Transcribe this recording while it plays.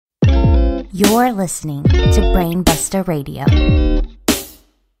You're listening to Brainbusta Radio.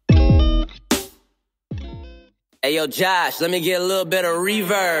 Hey, yo, Josh, let me get a little bit of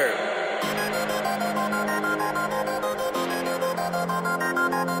reverb.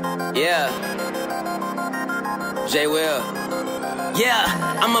 Yeah. J. Will. Yeah,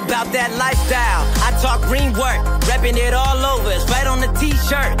 I'm about that lifestyle. I talk green work, repping it all over. It's right on the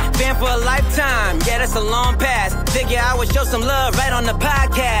t-shirt. Fan for a lifetime. Yeah, that's a long pass. Figure I would show some love right on the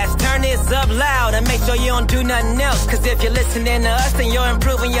podcast. Turn this up loud and make sure you don't do nothing else. Cause if you're listening to us, then you're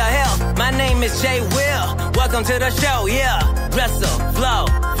improving your health. My name is J. Will. Welcome to the show, yeah. Wrestle, flow,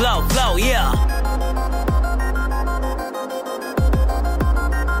 flow, flow, yeah.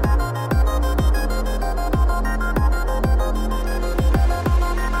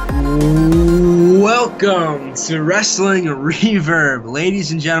 Welcome to Wrestling Reverb,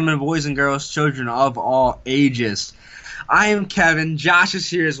 ladies and gentlemen, boys and girls, children of all ages. I am Kevin. Josh is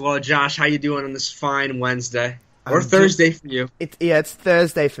here as well. Josh, how you doing on this fine Wednesday? Or Thursday for you? It's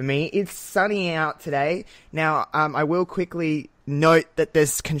Thursday for me. It's sunny out today. Now, I will quickly note that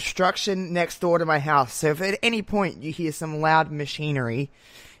there's construction next door to my house, so if at any point you hear some loud machinery,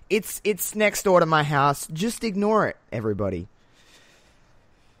 it's next door to my house. Just ignore it, everybody.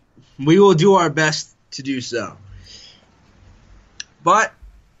 We will do our best to do so. But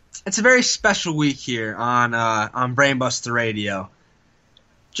it's a very special week here on Brainbusta Radio.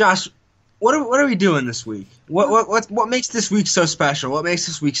 Josh, what are we doing this week? What makes this week so special? What makes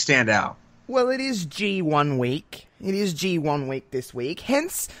this week stand out? Well, it is G1 week. It is G1 week this week.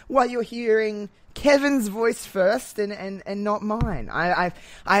 Hence why you're hearing Kevin's voice first and not mine. I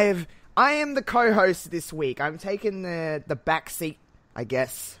am the co-host this week. I'm taking the back seat, I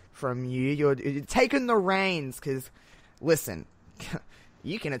guess, from you. You're taking the reins, because, listen,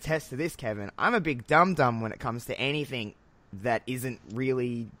 you can attest to this, Kevin. I'm a big dum-dum when it comes to anything that isn't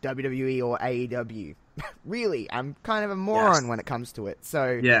really WWE or AEW. Really, I'm kind of a moron when it comes to it.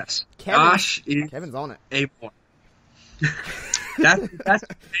 So, yes, Kevin's on it. A point. That's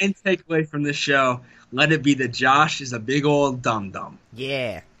the main takeaway from this show. Let it be that Josh is a big old dum-dum.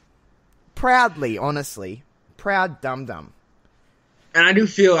 Yeah. Proudly, honestly. Proud dum-dum. And I do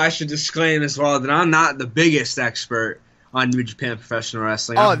feel I should disclaim as well that I'm not the biggest expert on New Japan Professional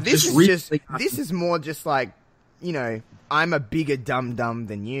Wrestling. This is more just like, you know, I'm a bigger dum-dum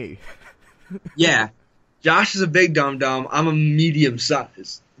than you. Yeah. Josh is a big dum-dum. I'm a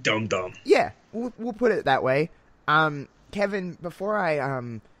medium-sized dum-dum. Yeah, we'll put it that way. Kevin, before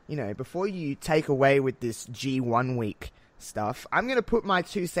you take away with this G1 week stuff, I'm going to put my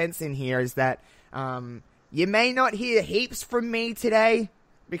 2 cents in here is that, you may not hear heaps from me today,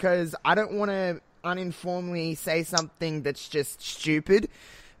 because I don't want to uninformedly say something that's just stupid,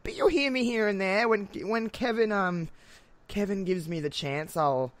 but you'll hear me here and there. When Kevin gives me the chance,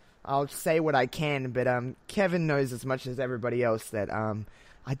 I'll say what I can, but Kevin knows as much as everybody else that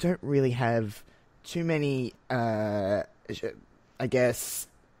I don't really have too many, I guess,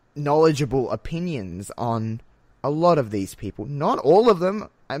 knowledgeable opinions on a lot of these people. Not all of them.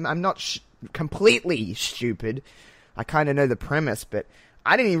 I'm not completely stupid. I kind of know the premise, but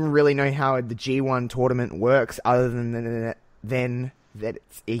I didn't even really know how the G1 tournament works, other than that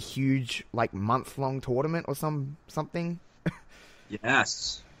it's a huge, like, month-long tournament or something.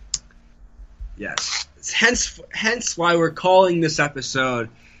 Yes. Hence why we're calling this episode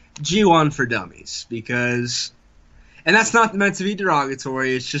G1 For Dummies, because, and that's not meant to be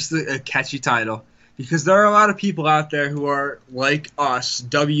derogatory, it's just a catchy title. Because there are a lot of people out there who are, like us,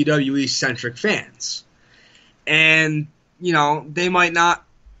 WWE-centric fans. And, you know, they might not,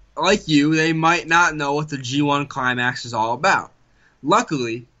 like you, they might not know what the G1 Climax is all about.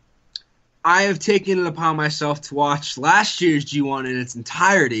 Luckily, I have taken it upon myself to watch last year's G1 in its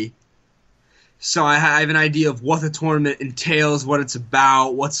entirety. So I have an idea of what the tournament entails, what it's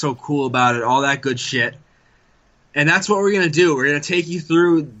about, what's so cool about it, all that good shit. And that's what we're going to do. We're going to take you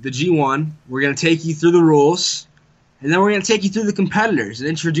through the G1. We're going to take you through the rules. And then we're going to take you through the competitors and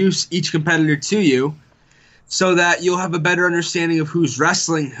introduce each competitor to you so that you'll have a better understanding of who's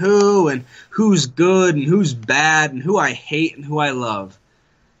wrestling who and who's good and who's bad and who I hate and who I love.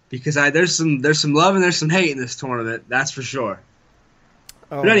 Because there's some love and there's some hate in this tournament, that's for sure.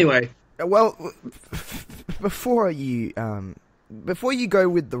 But anyway. Well, before you go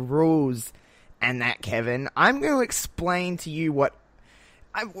with the rules and that, Kevin, I'm going to explain to you what...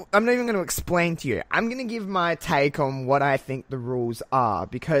 I'm not even going to explain to you. I'm going to give my take on what I think the rules are,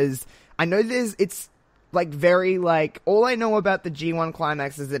 because I know it's like very like... All I know about the G1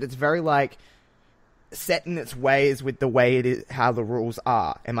 Climax is that it's very like set in its ways with the way it is, how the rules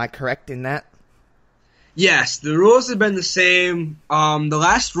are. Am I correct in that? Yes, the rules have been the same. The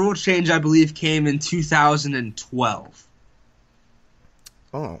last rule change, I believe, came in 2012.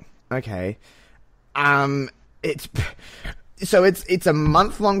 Oh, okay. It's a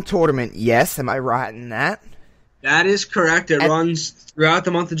month-long tournament, yes? Am I right in that? That is correct. It runs throughout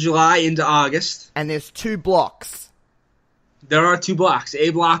the month of July into August. And there's 2 blocks. There are 2 blocks,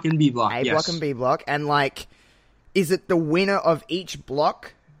 A block and B block. A block and B block. And, is it the winner of each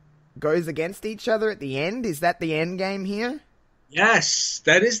block goes against each other at the end? Is that the end game here? Yes,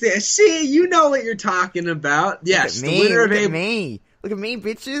 that is the... See, you know what you're talking about. Yes, the winner of A... Look at me. Look at me,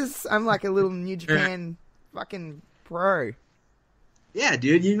 bitches. I'm like a little New Japan fucking pro. Yeah,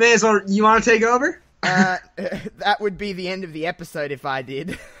 dude, you may as well... You want to take over? That would be the end of the episode if I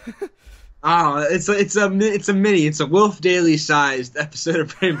did. Oh, it's a Wolf Daily sized episode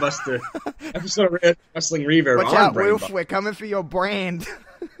of Brainbuster. Episode of Wrestling Reverb. Watch out, Wolf, we're coming for your brand.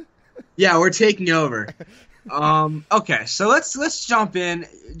 Yeah, we're taking over. Okay, so let's jump in.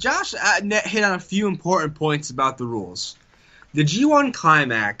 Josh hit on a few important points about the rules. The G1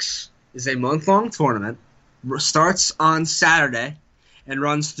 Climax is a month-long tournament, starts on Saturday, and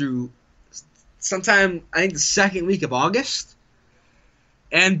runs through sometime, I think, the second week of August.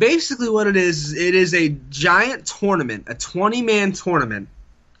 And basically what it is a giant tournament, a 20-man tournament,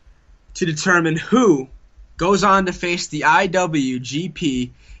 to determine who goes on to face the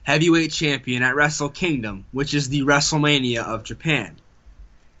IWGP Heavyweight Champion at Wrestle Kingdom, which is the WrestleMania of Japan.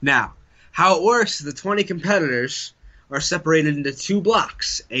 Now, how it works is the 20 competitors are separated into 2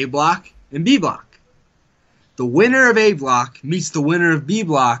 blocks, A block and B block. The winner of A block meets the winner of B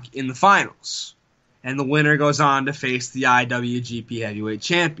block in the finals, and the winner goes on to face the IWGP Heavyweight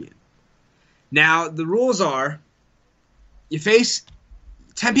Champion. Now, the rules are, you face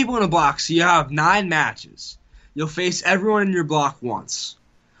 10 people in a block, so you have 9 matches. You'll face everyone in your block once.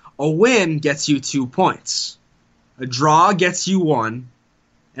 A win gets you 2 points. A draw gets you 1.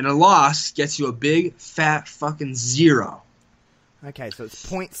 And a loss gets you a big, fat fucking 0. Okay, so it's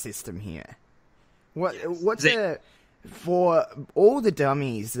point system here. For all the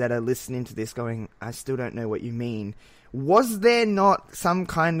dummies that are listening to this going, I still don't know what you mean, was there not some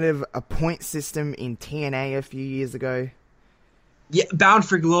kind of a point system in TNA a few years ago? Yeah, Bound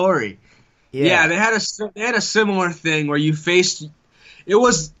for Glory. Yeah, they had a similar thing where you faced... It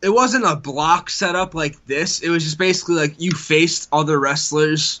wasn't a block setup like this. It was just basically like you faced other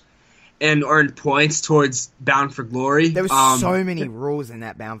wrestlers and earned points towards Bound for Glory. There was so many rules in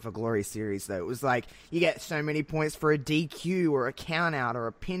that Bound for Glory series, though. It was like you get so many points for a DQ or a count-out or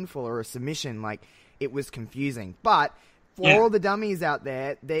a pinfall or a submission. Like, it was confusing. But for all the dummies out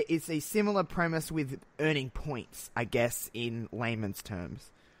there, it's a similar premise with earning points, I guess, in layman's terms.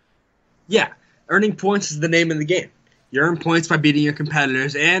 Yeah, earning points is the name of the game. You earn points by beating your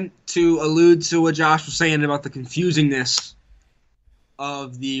competitors, and to allude to what Josh was saying about the confusingness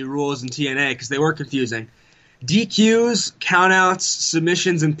of the rules in TNA, because they were confusing, DQs, countouts,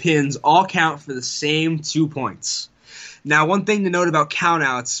 submissions, and pins all count for the same 2 points. Now, one thing to note about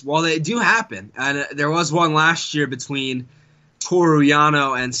countouts, while they do happen, and there was one last year between Toru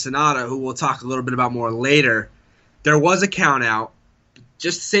Yano and Sonata, who we'll talk a little bit about more later, there was a countout,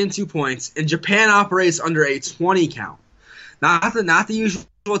 just the same 2 points, and Japan operates under a 20 count. Not the usual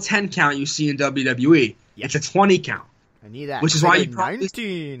 10 count you see in WWE. Yeah. It's a 20 count. I knew that. Which is why you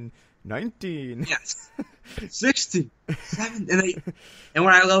probably... 19. Yes. 16. 7. And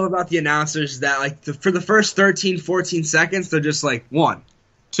what I love about the announcers is that for the first 13, 14 seconds, they're just like 1,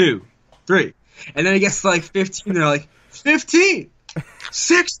 2, 3. And then it gets to 15, they're like 15,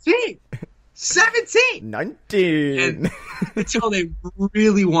 16. 17! 19! And until they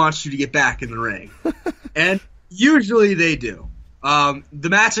really want you to get back in the ring. And usually they do. The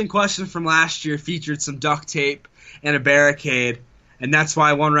match in question from last year featured some duct tape and a barricade, and that's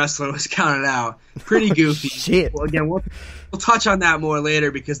why one wrestler was counted out. Pretty goofy. Shit. Well, again, we'll touch on that more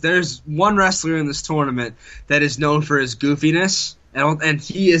later, because there's one wrestler in this tournament that is known for his goofiness, and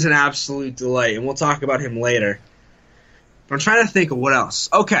he is an absolute delight, and we'll talk about him later. But I'm trying to think of what else.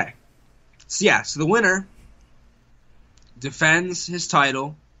 Okay. So the winner defends his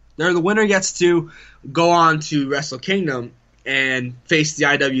title. The winner gets to go on to Wrestle Kingdom and face the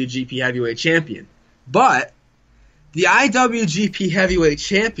IWGP Heavyweight Champion. But the IWGP Heavyweight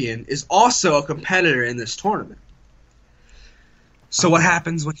Champion is also a competitor in this tournament. So what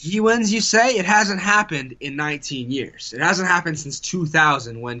happens when he wins, you say? It hasn't happened in 19 years. It hasn't happened since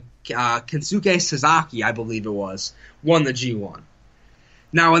 2000 when Kensuke Sasaki, I believe it was, won the G1.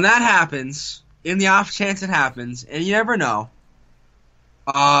 Now, when that happens, in the off chance it happens, and you never know,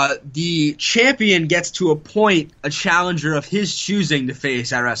 the champion gets to appoint a challenger of his choosing to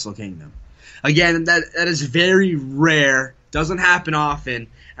face at Wrestle Kingdom. Again, that is very rare. Doesn't happen often.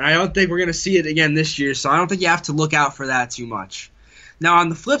 And I don't think we're going to see it again this year, so I don't think you have to look out for that too much. Now, on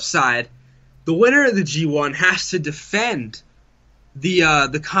the flip side, the winner of the G1 has to defend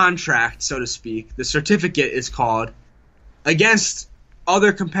the contract, so to speak, the certificate is called, against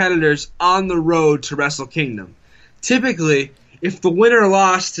other competitors on the road to Wrestle Kingdom. Typically, if the winner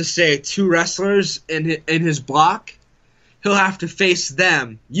lost to, say, 2 wrestlers in his block, he'll have to face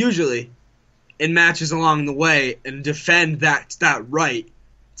them, usually, in matches along the way, and defend that right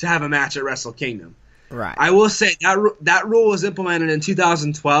to have a match at Wrestle Kingdom. Right. I will say that rule was implemented in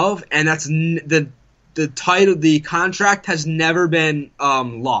 2012, and that's the title, the contract has never been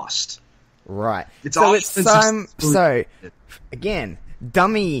lost. Right. So again,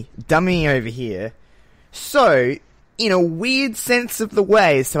 dummy over here. So, in a weird sense of the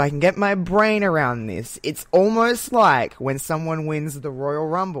way, so I can get my brain around this, it's almost like when someone wins the Royal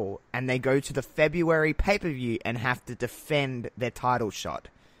Rumble and they go to the February pay-per-view and have to defend their title shot.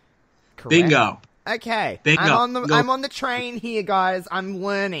 Correct? Bingo. Okay. Bingo. I'm on the train here, guys. I'm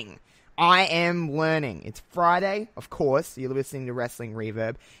learning. I am learning. It's Friday, of course. You're listening to Wrestling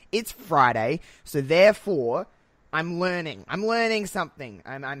Reverb. It's Friday, so therefore, I'm learning. I'm learning something.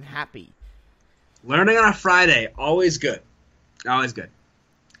 I'm happy. Learning on a Friday, always good. Always good.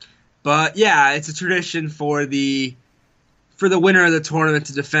 But yeah, it's a tradition for the winner of the tournament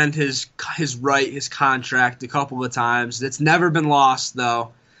to defend his contract a couple of times. It's never been lost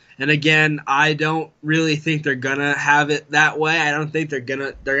though. And again, I don't really think they're gonna have it that way. I don't think they're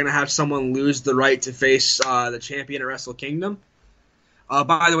gonna have someone lose the right to face the champion at Wrestle Kingdom.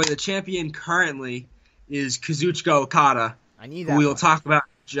 By the way, the champion currently is Kazuchika Okada. I knew that. Who we will talk about in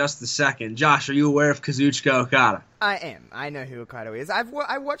just a second. Josh, are you aware of Kazuchika Okada? I am. I know who Okada is. I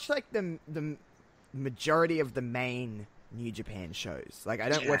watched like the majority of the main New Japan shows. Like I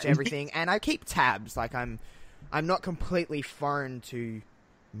don't watch everything, and I keep tabs. Like I'm not completely foreign to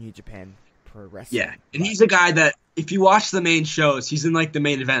New Japan Pro Wrestling. Yeah, and he's a guy that, if you watch the main shows, he's in like the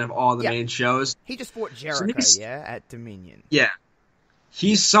main event of all the main shows. He just fought Jericho, at Dominion. Yeah.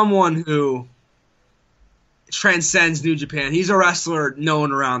 He's someone who transcends New Japan. He's a wrestler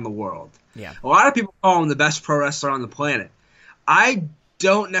known around the world. Yeah. A lot of people call him the best pro wrestler on the planet. I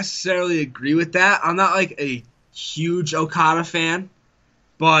don't necessarily agree with that. I'm not like a huge Okada fan,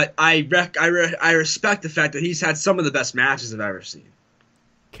 but I respect the fact that he's had some of the best matches I've ever seen.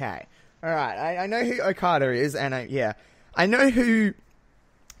 Okay. Alright, I know who Okada is, and I know who...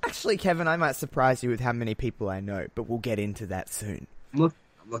 Actually, Kevin, I might surprise you with how many people I know, but we'll get into that soon. I'm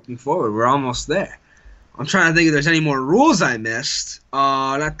looking forward. We're almost there. I'm trying to think if there's any more rules I missed.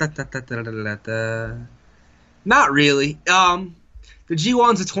 Not really. The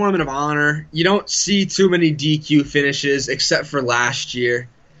G1's a tournament of honor. You don't see too many DQ finishes, except for last year.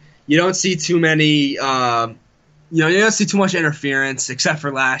 You don't see too many... you don't see too much interference except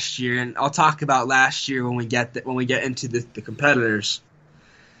for last year, and I'll talk about last year when we get into the competitors.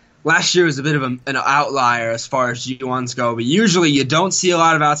 Last year was a bit of an outlier as far as G1s go, but usually you don't see a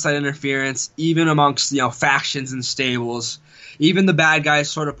lot of outside interference, even amongst factions and stables. Even the bad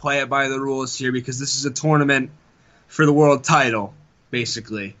guys sort of play it by the rules here because this is a tournament for the world title,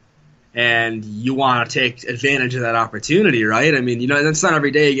 basically. And you want to take advantage of that opportunity, right? I mean, that's not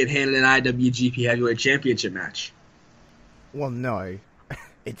every day you get handed an IWGP Heavyweight Championship match. Well, no.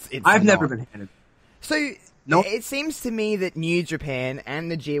 I've never been handed. So, nope. It seems to me that New Japan and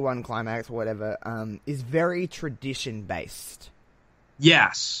the G1 Climax, or whatever, is very tradition-based.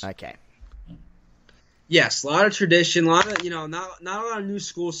 Yes. Okay. Yes, a lot of tradition, a lot of, not a lot of new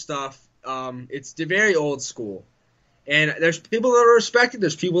school stuff. It's very old school. And there's people that are respected,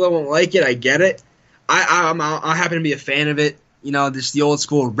 there's people that won't like it, I get it. I happen to be a fan of it. Just the old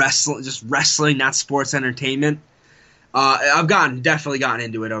school wrestling, not sports entertainment. I've definitely gotten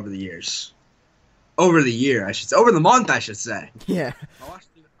into it over the years. Over the month, I should say. Yeah. I watched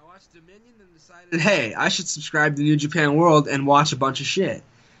Dominion and decided, hey, I should subscribe to New Japan World and watch a bunch of shit.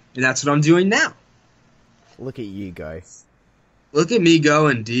 And that's what I'm doing now. Look at you go. Look at me go,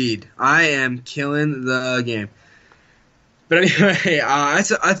 indeed. I am killing the game. But anyway,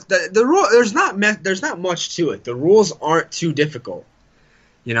 the rule, there's not much to it. The rules aren't too difficult.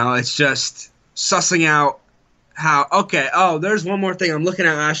 It's just sussing out there's one more thing. I'm looking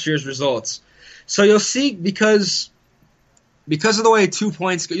at last year's results. So you'll see, because of the way 2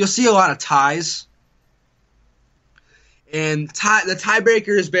 points go, you'll see a lot of ties. And the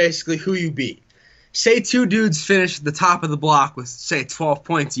tiebreaker is basically who you beat. Say 2 dudes finish at the top of the block with, say, 12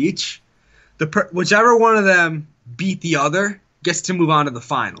 points each. Whichever one of them beat the other gets to move on to the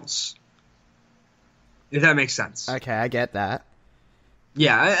finals. If that makes sense. Okay, I get that.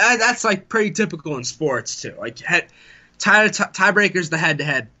 Yeah, that's like pretty typical in sports too. Like tiebreaker's the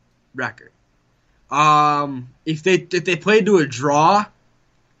head-to-head record. If they played to a draw,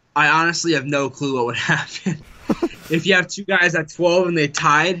 I honestly have no clue what would happen. If you have two guys at 12 and they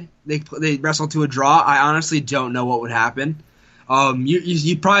tied, they wrestle to a draw, I honestly don't know what would happen.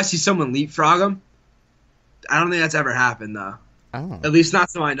 You'd probably see someone leapfrog them. I don't think that's ever happened though. Oh. At least not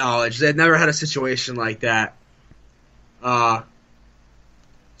to my knowledge. They've never had a situation like that.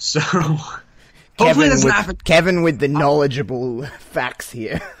 So hopefully it doesn't happen. Kevin with the knowledgeable facts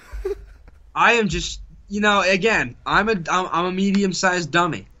here. I am just, again, I'm a medium-sized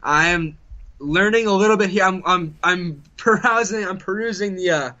dummy. I am learning a little bit here. I'm perusing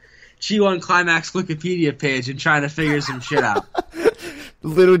the G1 Climax Wikipedia page and trying to figure some shit out.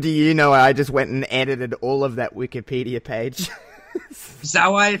 Little do you know, I just went and edited all of that Wikipedia page. Is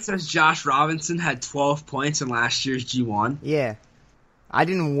that why it says Josh Robinson had 12 points in last year's G1? Yeah. I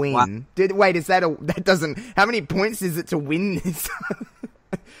didn't win. Wow. Wait, is that how many points is it to win this?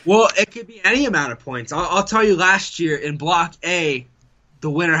 Well, it could be any amount of points. I'll tell you, last year in Block A, the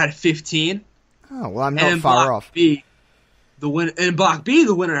winner had 15. Oh, well, I'm not far off. In Block B,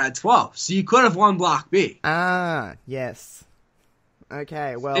 the winner had 12. So you could have won Block B. Ah, yes.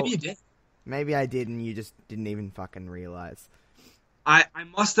 Okay, well... Maybe you did. Maybe I did, and you just didn't even fucking realize. I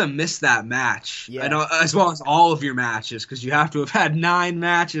must have missed that match. Yeah. I know, as well as all of your matches, because you have to have had 9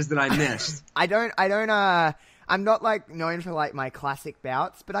 matches that I missed. I'm not, known for, my classic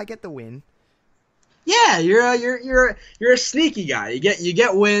bouts, but I get the win. Yeah, you're a sneaky guy. You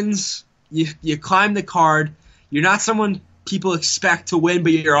get wins, you climb the card. You're not someone people expect to win,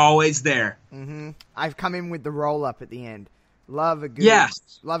 but you're always there. Mm-hmm. I've come in with the roll-up at the end. Love a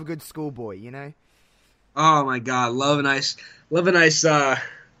good schoolboy, you know? Oh, my God. Love a nice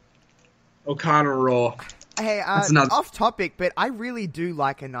O'Connor roll. Hey, off topic, but I really do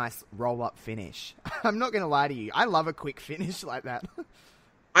like a nice roll-up finish. I'm not going to lie to you. I love a quick finish like that.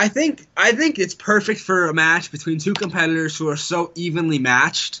 I think it's perfect for a match between two competitors who are so evenly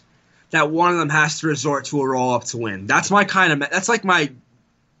matched that one of them has to resort to a roll-up to win. That's my kind of my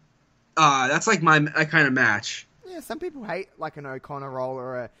kind of match. Yeah, some people hate an O'Connor roll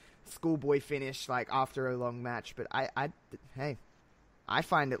or a schoolboy finish after a long match, but I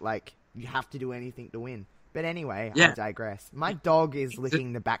find it you have to do anything to win. But anyway, yeah. I digress. My dog is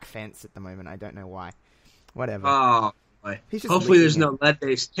licking the back fence at the moment. I don't know why. Whatever. Oh, boy. Hopefully there's no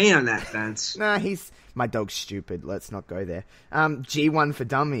lead-based paint on that fence. Nah, my dog's stupid. Let's not go there. G1 for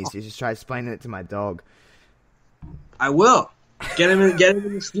Dummies. You just try explaining it to my dog. I will. Get him in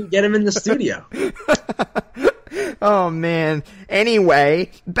the studio. Oh, man. Anyway,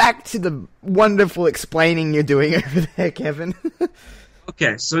 back to the wonderful explaining you're doing over there, Kevin.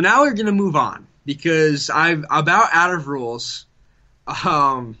 Okay, so now we're going to move on, because I'm about out of rules.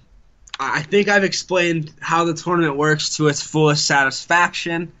 I think I've explained how the tournament works to its fullest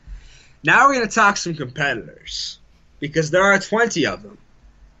satisfaction. Now we're going to talk some competitors, because there are 20 of them.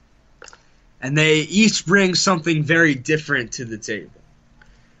 And they each bring something very different to the table.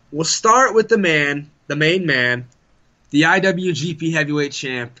 We'll start with the main man, the IWGP Heavyweight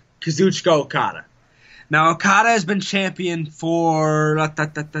Champ, Kazuchika Okada. Now, Okada has been champion for 4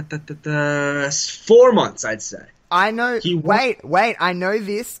 months, I'd say. I know. Wait. I know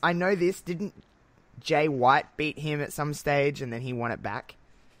this. Didn't Jay White beat him at some stage, and then he won it back?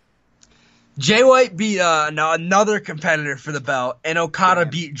 Jay White beat another competitor for the belt, and Okada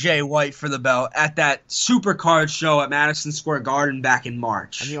beat Jay White for the belt at that Supercard show at Madison Square Garden back in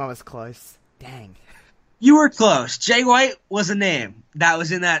March. I knew I was close. Dang. You were close. Jay White was a name that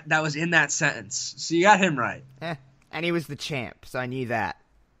was in that sentence, so you got him right. And he was the champ, so I knew that.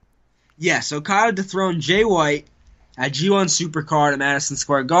 Yes, Okada dethroned Jay White at G1 Supercard at Madison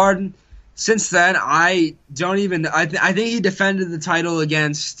Square Garden. Since then, I think he defended the title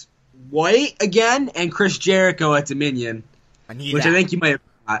against White again and Chris Jericho at Dominion, I think you might have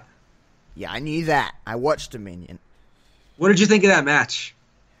got. Yeah, I knew that. I watched Dominion. What did you think of that match?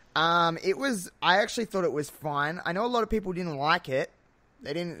 I actually thought it was fine. I know a lot of people didn't like it.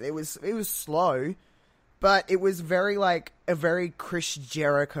 It was slow, but it was a very Chris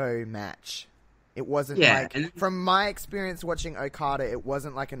Jericho match. It wasn't from my experience watching Okada, it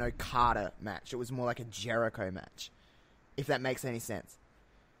wasn't like an Okada match. It was more like a Jericho match. If that makes any sense.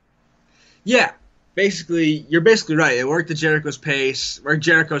 Yeah. You're basically right. It worked at Jericho's pace, worked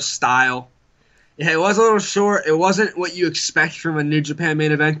Jericho's style. Yeah, it was a little short. It wasn't what you expect from a New Japan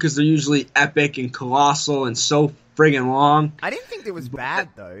main event, because they're usually epic and colossal and so friggin' long. I didn't think it was bad,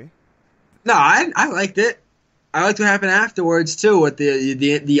 though. No, I liked it. I liked what happened afterwards, too, with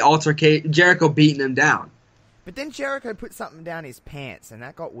the altercation, Jericho beating him down. But then Jericho put something down his pants, and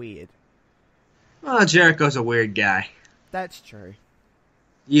that got weird. Well, Jericho's a weird guy. That's true.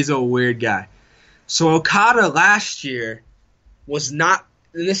 He's a weird guy. So Okada last year was not,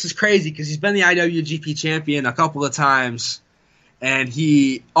 and this is crazy because he's been the IWGP champion a couple of times, and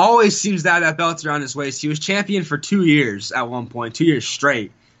he always seems to have that belt around his waist. He was champion for 2 years at one point, 2 years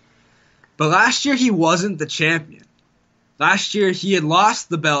straight. But last year he wasn't the champion. Last year he had lost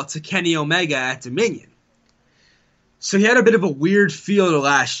the belt to Kenny Omega at Dominion. So he had a bit of a weird feel to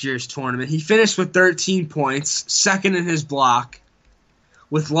last year's tournament. He finished with 13 points, second in his block,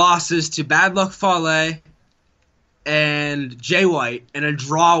 with losses to Bad Luck Fale and Jay White, and a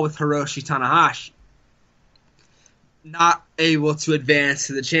draw with Hiroshi Tanahashi. Not able to advance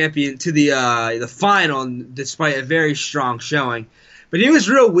to the final, despite a very strong showing. But he was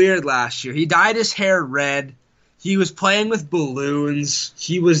real weird last year. He dyed his hair red. He was playing with balloons.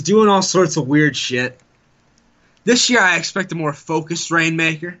 He was doing all sorts of weird shit. This year, I expect a more focused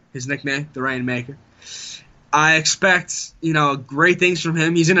Rainmaker. His nickname, the Rainmaker. I expect, great things from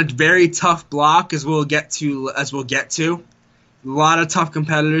him. He's in a very tough block, as we'll get to. A lot of tough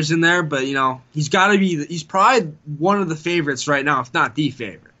competitors in there, but he's got to be. He's probably one of the favorites right now, if not the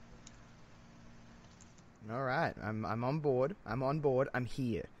favorite. All right, I'm on board. I'm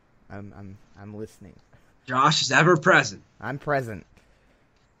here. I'm listening. Josh is ever present. I'm present.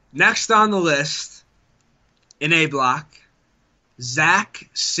 Next on the list. In A block, Zack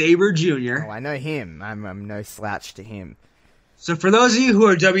Sabre Jr. Oh, I know him. I'm no slouch to him. So for those of you who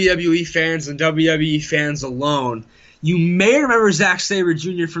are WWE fans and WWE fans alone, you may remember Zack Sabre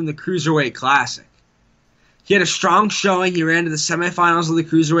Jr. from the Cruiserweight Classic. He had a strong showing. He ran to the semifinals of the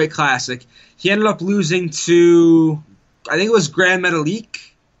Cruiserweight Classic. He ended up losing to, I think it was Grand Metalik.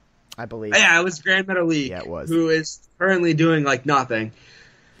 I believe. Yeah, it was Grand Metalik. Yeah, it was. Who is currently doing nothing.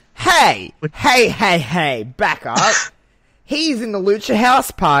 Hey, back up. He's in the Lucha House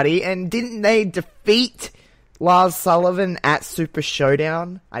Party, and didn't they defeat Lars Sullivan at Super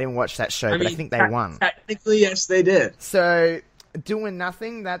Showdown? I didn't watch that show, but I think they won. Technically, yes, they did. So, doing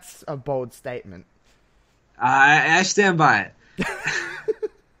nothing, that's a bold statement. I stand by it.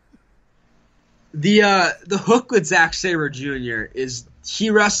 The hook with Zack Sabre Jr. is he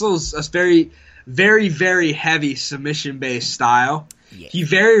wrestles a very, very, very heavy submission-based style. Yeah. He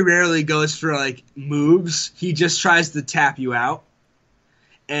very rarely goes for moves. He just tries to tap you out.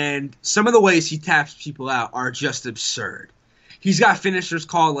 And some of the ways he taps people out are just absurd. He's got finishers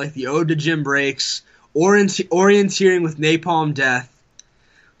called the Ode to Jim Breaks, Orienteering with Napalm Death.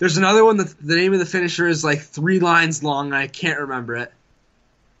 There's another one, the name of the finisher is 3 lines long, and I can't remember it.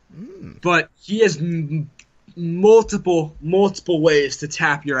 But he has multiple ways to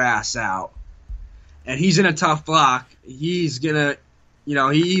tap your ass out. And he's in a tough block. He's going to...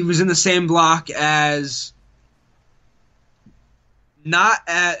 he was in the same block as he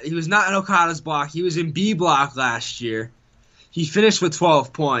was not in Okada's block. He was in B block last year. He finished with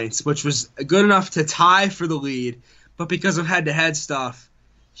 12 points, which was good enough to tie for the lead, but because of head-to-head stuff,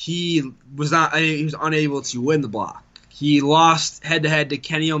 he was unable to win the block. He lost head-to-head to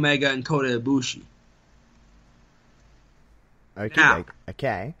Kenny Omega and Kota Ibushi.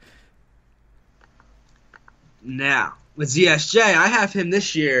 Okay. Now, with ZSJ, I have him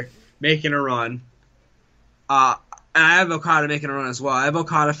this year making a run. And I have Okada making a run as well. I have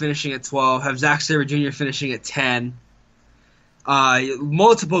Okada finishing at 12. I have Zack Sabre Jr. finishing at 10.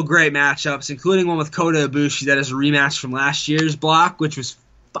 Multiple great matchups, including one with Kota Ibushi that is a rematch from last year's block, which was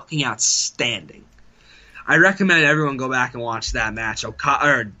fucking outstanding. I recommend everyone go back and watch that match.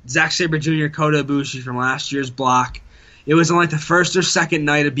 Zack Sabre Jr. Kota Ibushi from last year's block. It was on the first or second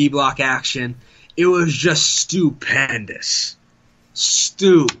night of B block action. It was just stupendous.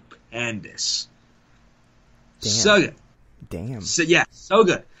 Stupendous. Damn. So good. Damn. So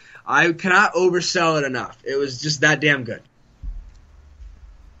good. I cannot oversell it enough. It was just that damn good.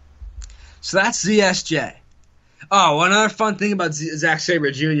 So that's ZSJ. Oh, one other fun thing about Zack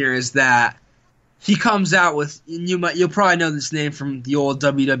Sabre Jr. is that he comes out with, you'll probably know this name from the old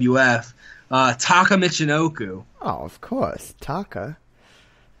WWF, Taka Michinoku. Oh, of course. Taka.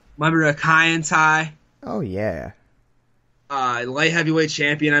 Remember Kai and Tai? Oh, yeah. Light heavyweight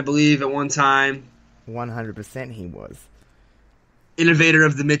champion, I believe, at one time. 100% he was. Innovator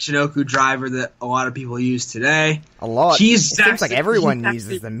of the Michinoku driver that a lot of people use today. A lot. It seems like everyone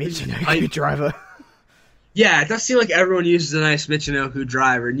uses the Michinoku driver. Yeah, it does seem like everyone uses a nice Michinoku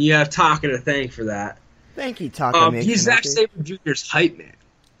driver, and you have Taka to thank for that. Thank you, Taka. He's Zack Sabre Jr.'s hype man.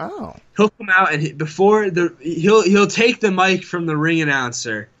 Oh. He'll come out and he'll take the mic from the ring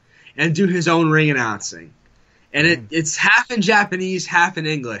announcer and do his own ring announcing, and it's half in Japanese, half in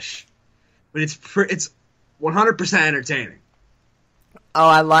English, but it's 100% entertaining. Oh,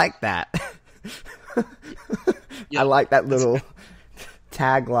 I like that. Yeah. I like that little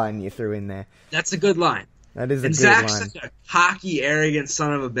tagline you threw in there. That's a good line. That is a And good Zach's line. such a cocky, arrogant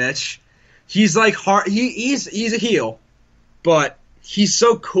son of a bitch. He's like he's a heel, but he's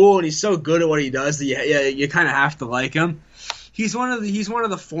so cool and he's so good at what he does that you kind of have to like him. He's one of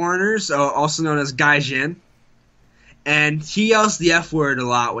the foreigners, also known as Gaijin, and he yells the F word a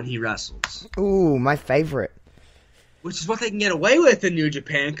lot when he wrestles. Ooh, my favorite. Which is what they can get away with in New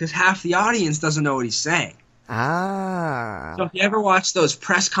Japan because half the audience doesn't know what he's saying. Ah. So if you ever watch those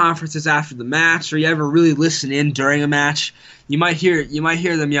press conferences after the match, or you ever really listen in during a match, you might hear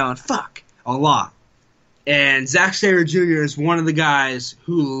them yelling "fuck" a lot. And Zack Sabre Jr. is one of the guys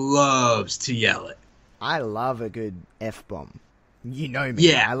who loves to yell it. I love a good F-bomb. You know me.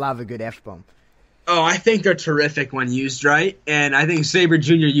 Yeah. I love a good F-bomb. Oh, I think they're terrific when used right, and I think Sabre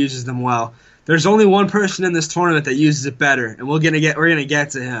Jr. uses them well. There's only one person in this tournament that uses it better, and we're gonna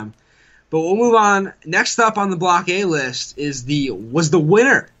get to him. But we'll move on. Next up on the Block A list was the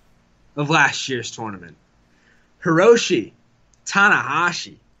winner of last year's tournament, Hiroshi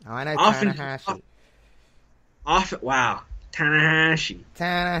Tanahashi. Oh, I know Tanahashi. Wow, Tanahashi.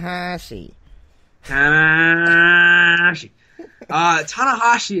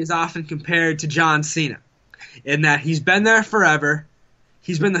 Tanahashi is often compared to John Cena in that he's been there forever.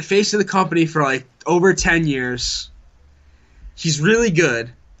 He's been the face of the company for like over 10 years. He's really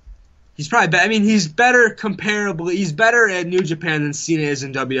good. He's probably he's better comparably. He's better at New Japan than Cena is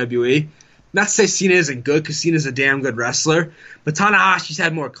in WWE. Not to say Cena isn't good, because Cena's a damn good wrestler, but Tanahashi's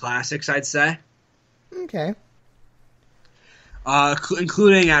had more classics, I'd say. Okay.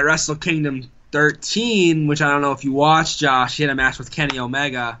 Including at Wrestle Kingdom 13, which I don't know if you watched, Josh. He had a match with Kenny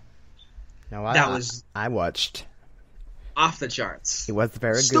Omega. No, I watched. Off the charts. It was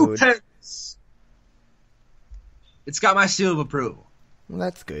very Stupendous. good. It's got my seal of approval. Well,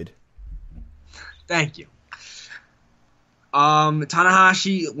 that's good. Thank you.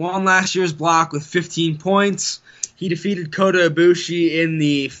 Tanahashi won last year's block with 15 points. He defeated Kota Ibushi in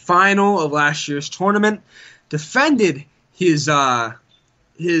the final of last year's tournament, defended his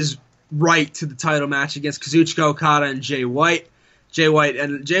right to the title match against Kazuchika Okada and Jay White. Jay White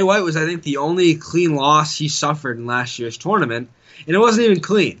was, I think, the only clean loss he suffered in last year's tournament, and it wasn't even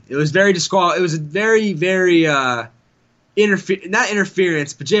clean. It was very It was a very, very not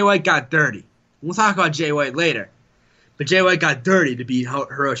interference, but Jay White got dirty. We'll talk about Jay White later, but Jay White got dirty to beat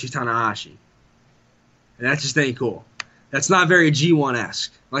Hiroshi Tanahashi, and that just ain't cool. That's not very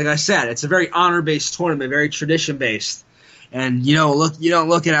G1-esque. Like I said, it's a very honor-based tournament, very tradition-based. And you don't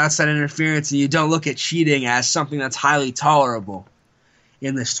look at outside interference, and you don't look at cheating as something that's highly tolerable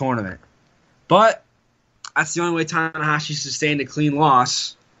in this tournament. But that's the only way Tanahashi sustained a clean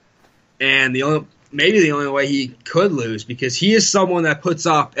loss, and maybe the only way he could lose, because he is someone that puts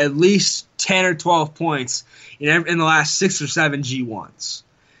up at least 10 or 12 points in the last 6 or 7 G1s.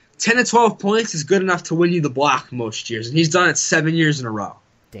 10 to 12 points is good enough to win you the block most years, and he's done it 7 years in a row.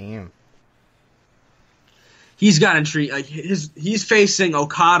 Damn. He's got intrigue. He's facing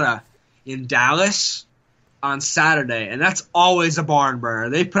Okada in Dallas on Saturday, and that's always a barn burner.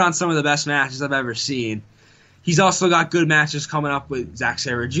 They put on some of the best matches I've ever seen. He's also got good matches coming up with Zack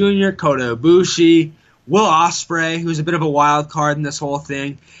Sabre Jr., Kota Ibushi, Will Ospreay, who's a bit of a wild card in this whole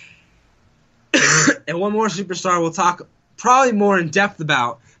thing, and one more superstar we'll talk probably more in depth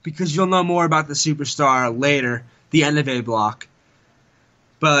about, because you'll know more about the superstar later, the end of a block.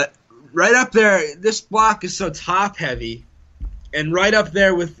 But right up there, this block is so top-heavy, and right up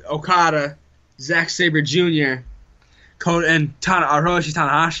there with Okada, Zack Sabre Jr., and Hiroshi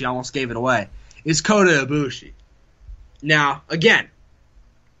Tanahashi almost gave it away, is Kota Ibushi. Now, again,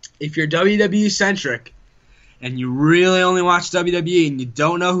 if you're WWE-centric, and you really only watch WWE and you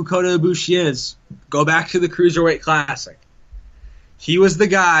don't know who Kota Ibushi is, go back to the Cruiserweight Classic. He was the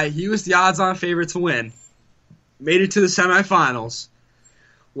guy, he was the odds-on favorite to win, made it to the semifinals,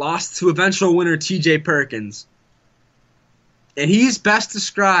 lost to eventual winner T.J. Perkins, and he's best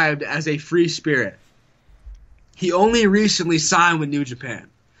described as a free spirit. He only recently signed with New Japan.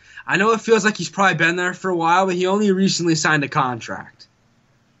 I know it feels like he's probably been there for a while, but he only recently signed a contract.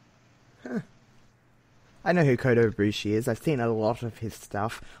 Huh. I know who Kota Ibushi is. I've seen a lot of his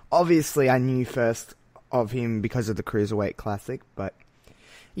stuff. Obviously, I knew first of him because of the Cruiserweight Classic, but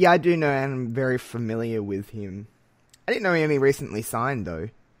yeah, I do know and I'm very familiar with him. I didn't know he only recently signed, though.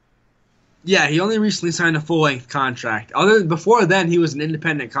 Yeah, he only recently signed a full-length contract. Before then, he was an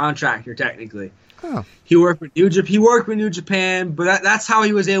independent contractor, technically. Oh. He worked with New Japan, but that's how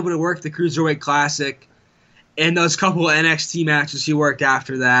he was able to work the Cruiserweight Classic and those couple of NXT matches he worked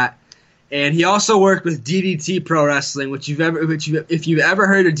after that. And he also worked with DDT Pro Wrestling, if you've ever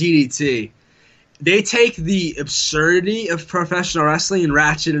heard of DDT, they take the absurdity of professional wrestling and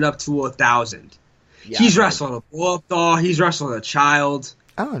ratchet it up to 1,000. Yeah, he's wrestled a blow-up doll. He's wrestled a child.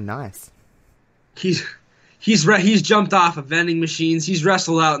 Oh, nice. He's jumped off of vending machines. He's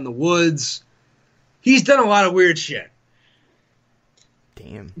wrestled out in the woods. He's done a lot of weird shit.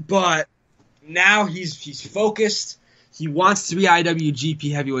 Damn. But now he's focused. He wants to be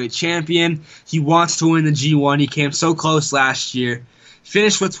IWGP Heavyweight Champion. He wants to win the G1. He came so close last year.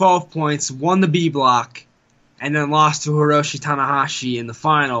 Finished with 12 points, won the B block, and then lost to Hiroshi Tanahashi in the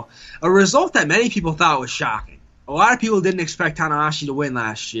final. A result that many people thought was shocking. A lot of people didn't expect Tanahashi to win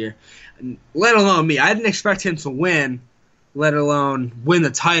last year, let alone me. I didn't expect him to win, let alone win the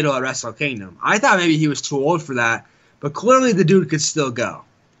title at Wrestle Kingdom. I thought maybe he was too old for that, but clearly the dude could still go.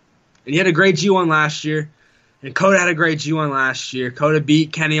 And he had a great G1 last year, and Kota had a great G1 last year. Kota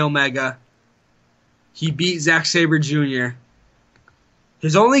beat Kenny Omega. He beat Zack Sabre Jr.,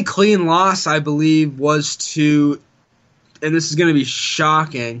 His only clean loss, I believe, was to, and this is going to be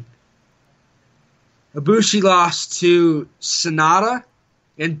shocking, Ibushi lost to Sonata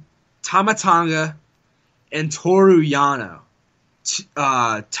and Tama Tonga and Toru Yano.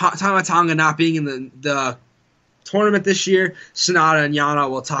 Tama Tonga not being in the tournament this year. Sonata and Yano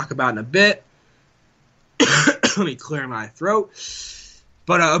we'll talk about in a bit. Let me clear my throat.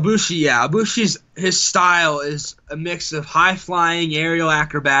 But Ibushi's his style is a mix of high-flying aerial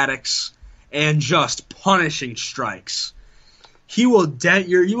acrobatics and just punishing strikes. He will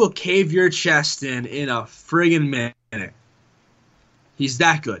cave your chest in a friggin' minute. He's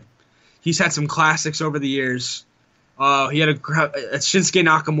that good. He's had some classics over the years. He had a Shinsuke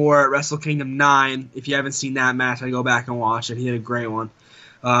Nakamura at Wrestle Kingdom 9. If you haven't seen that match, I go back and watch it. He had a great one.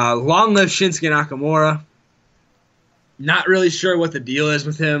 Long live Shinsuke Nakamura. Not really sure what the deal is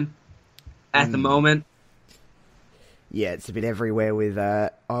with him at the moment. Yeah, it's a bit everywhere with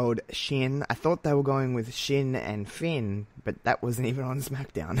old Shin. I thought they were going with Shin and Finn, but that wasn't even on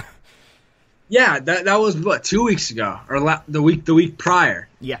SmackDown. Yeah, that was, 2 weeks ago? Or the week prior.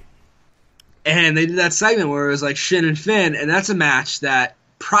 Yeah. And they did that segment where it was like Shin and Finn, and that's a match that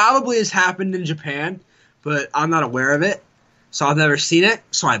probably has happened in Japan, but I'm not aware of it. So I've never seen it,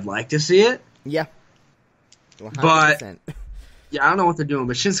 so I'd like to see it. Yeah. 100%. But, yeah, I don't know what they're doing,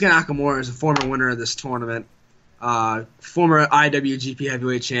 but Shinsuke Nakamura is a former winner of this tournament, former IWGP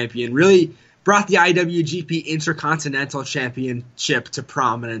Heavyweight Champion, really brought the IWGP Intercontinental Championship to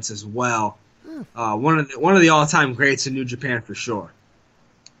prominence as well. One of the all-time greats in New Japan for sure.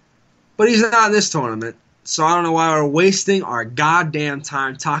 But he's not in this tournament, so I don't know why we're wasting our goddamn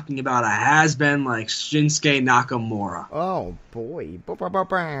time talking about a has-been like Shinsuke Nakamura. Oh, boy.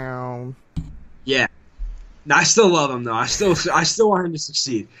 Yeah. I still love him, though. I still want him to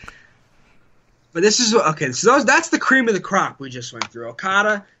succeed. But this is okay. So that's the cream of the crop we just went through: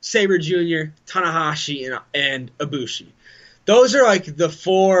 Okada, Sabre Jr., Tanahashi, and Ibushi. Those are like the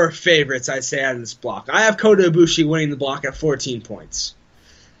four favorites I'd say out of this block. I have Kota Ibushi winning the block at 14 points.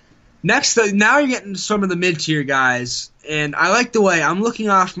 Next, now you're getting some of the mid-tier guys, and I like the way I'm looking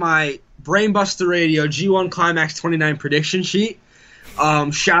off my Brainbusta Radio G1 Climax 29 prediction sheet.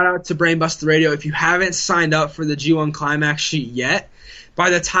 Shout out to Brainbusta Radio. If you haven't signed up for the G1 Climax sheet yet,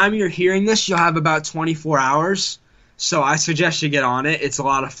 by the time you're hearing this, you'll have about 24 hours. So I suggest you get on it. It's a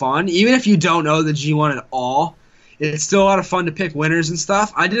lot of fun. Even if you don't know the G1 at all, it's still a lot of fun to pick winners and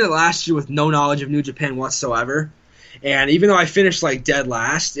stuff. I did it last year with no knowledge of New Japan whatsoever. And even though I finished like dead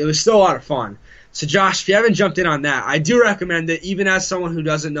last, it was still a lot of fun. So Josh, if you haven't jumped in on that, I do recommend it, even as someone who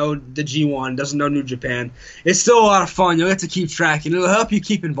doesn't know the G1, doesn't know New Japan. It's still a lot of fun. You'll get to keep track, and it'll help you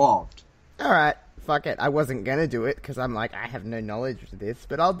keep involved. All right, fuck it. I wasn't going to do it because I'm like, I have no knowledge of this,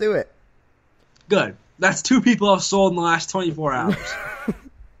 but I'll do it. Good. That's 2 people I've sold in the last 24 hours.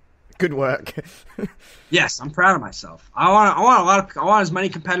 Good work. Yes, I'm proud of myself. I want as many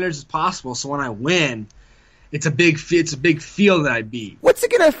competitors as possible, so when I win, it's a big field that I beat. What's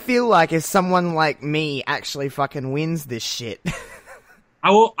it gonna feel like if someone like me actually fucking wins this shit?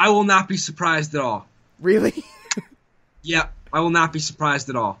 I will not be surprised at all. Really? Yeah, I will not be surprised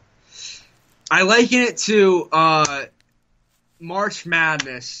at all. I liken it to March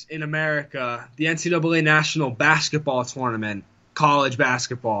Madness in America, the NCAA National Basketball Tournament, college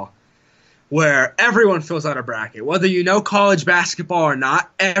basketball, where everyone fills out a bracket. Whether you know college basketball or not,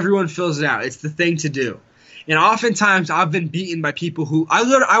 everyone fills it out. It's the thing to do. And oftentimes I've been beaten by people who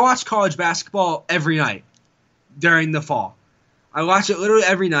I watch college basketball every night during the fall. I watch it literally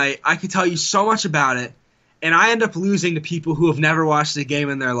every night. I can tell you so much about it, and I end up losing to people who have never watched a game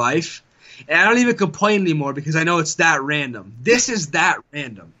in their life. And I don't even complain anymore because I know it's that random. This is that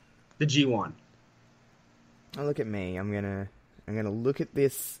random. the G1. Oh, look at me. I'm gonna look at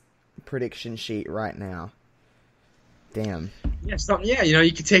this prediction sheet right now. Damn. Yeah,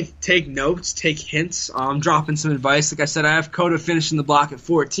 you can take notes, take hints. I'm dropping some advice. Like I said, I have Coda finishing the block at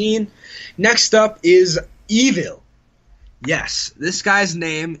 14. Next up is Evil. Yes, this guy's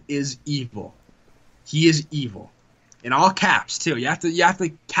name is Evil. He is evil. In all caps, too. You have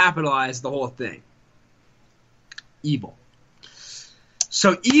to capitalize the whole thing. Evil.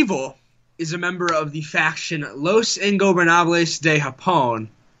 So Evil is a member of the faction Los Ingobernables de Japón,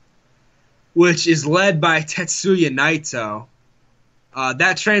 which is led by Tetsuya Naito.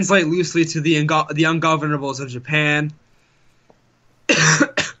 That translates loosely to the Ungovernables of Japan.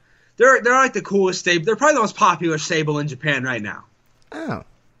 They're like the coolest stable. They're probably the most popular stable in Japan right now. Oh.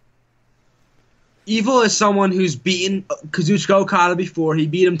 Evil is someone who's beaten Kazuchika Okada before. He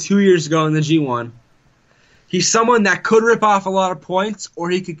beat him 2 years ago in the G1. He's someone that could rip off a lot of points,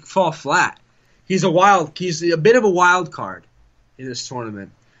 or he could fall flat. He's a bit of a wild card in this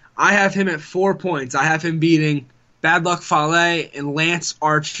tournament. I have him at 4 points. I have him beating Bad Luck Fale and Lance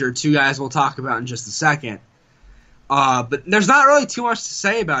Archer, two guys we'll talk about in just a second. But there's not really too much to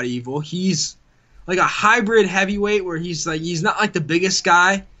say about Evil. He's like a hybrid heavyweight where he's not like the biggest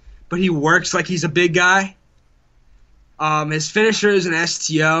guy, but he works like he's a big guy. His finisher is an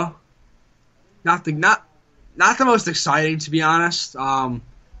STO. Not the most exciting, to be honest. Not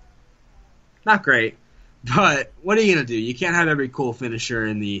great. But what are you going to do? You can't have every cool finisher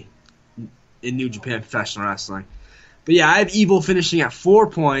in New Japan Professional Wrestling. But yeah, I have Evil finishing at 4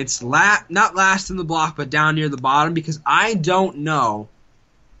 points. Not last in the block, but down near the bottom, because I don't know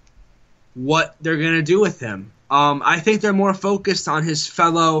what they're going to do with him. I think they're more focused on his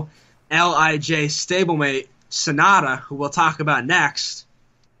fellow LIJ stablemate, Sonata, who we'll talk about next.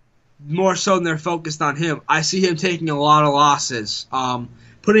 More so than they're focused on him. I see him taking a lot of losses.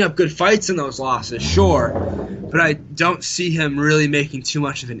 Putting up good fights in those losses, sure. But I don't see him really making too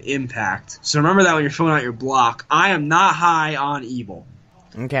much of an impact. So remember that when you're filling out your block. I am not high on Evil.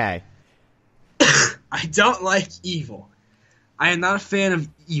 Okay. I don't like Evil. I am not a fan of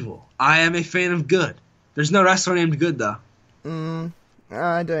Evil. I am a fan of Good. There's no wrestler named Good, though.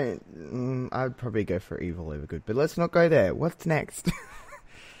 I don't... I'd probably go for Evil over Good. But let's not go there. What's next?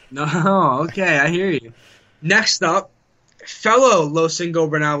 No, okay, I hear you. Next up, fellow Los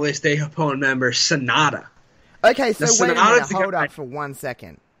Ingobernables de Japón member, Sonata. Okay, so wait a minute, hold up for 1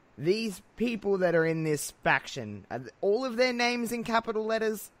 second. These people that are in this faction, are all of their names in capital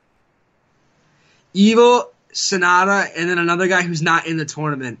letters? Evil, Sonata, and then another guy who's not in the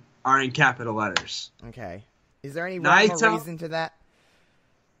tournament are in capital letters. Okay. Is there any rhyme or reason to that?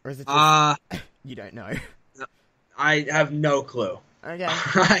 Or is it just... you don't know? I have no clue. Okay.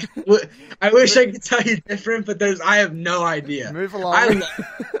 I wish I could tell you different, but I have no idea. Move along.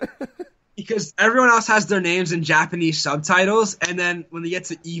 Because everyone else has their names in Japanese subtitles, and then when they get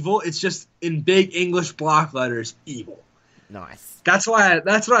to Evil, it's just in big English block letters, Evil. Nice. That's what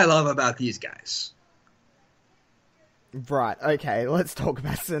I love about these guys. Right, okay, let's talk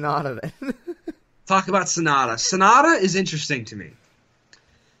about Sonata then. Talk about Sonata. Sonata is interesting to me.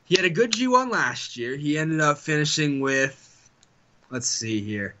 He had a good G1 last year. He ended up finishing with... Let's see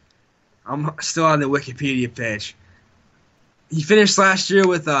here. I'm still on the Wikipedia page. He finished last year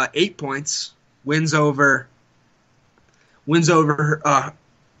with 8 points. Wins over Kota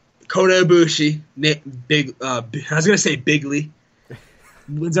Ibushi. I was going to say Bigly.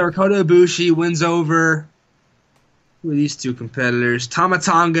 Wins over Kota Ibushi. Wins over... Who are these two competitors?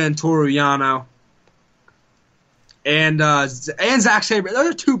 Tamatanga and Toru Yano. And Zack Sabre.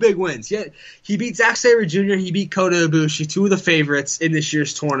 Those are two big wins. Yeah, he beat Zack Sabre Jr., he beat Kota Ibushi, two of the favorites in this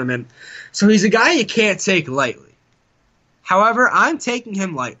year's tournament. So he's a guy you can't take lightly. However, I'm taking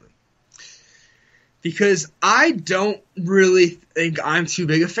him lightly. Because I don't really think I'm too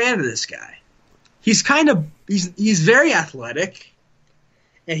big a fan of this guy. He's very athletic.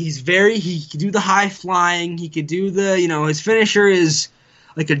 And he can do the high flying. He could do his finisher is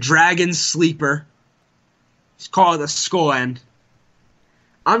like a dragon sleeper. He's called a skull end.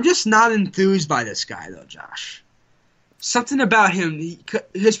 I'm just not enthused by this guy, though, Josh. Something about him,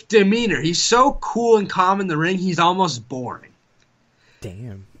 his demeanor, he's so cool and calm in the ring, he's almost boring.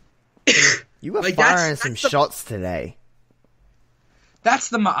 Damn. You were firing some shots today.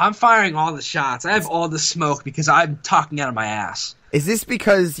 I'm firing all the shots. I have all the smoke because I'm talking out of my ass. Is this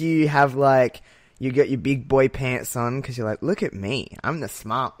because you have, you got your big boy pants on because you're like, look at me, I'm the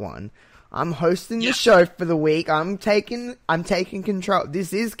smart one. I'm hosting the show for the week. I'm taking control.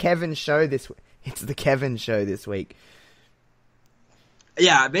 This is Kevin's show this week. It's the Kevin show this week.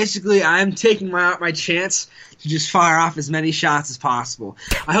 Yeah, basically, I'm taking my chance to just fire off as many shots as possible.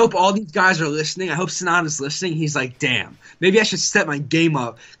 I hope all these guys are listening. I hope Sonata's listening. He's like, damn, maybe I should step my game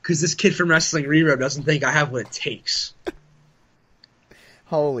up because this kid from Wrestling Reverb doesn't think I have what it takes.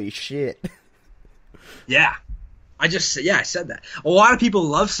 Holy shit. Yeah. I said that. A lot of people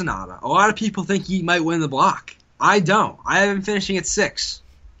love Sonata. A lot of people think he might win the block. I don't. I have him finishing at 6.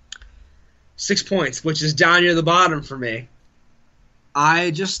 6 points, which is down near the bottom for me.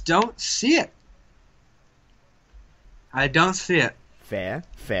 I just don't see it. I don't see it.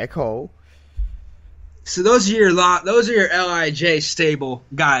 Fair call. So those are your LIJ stable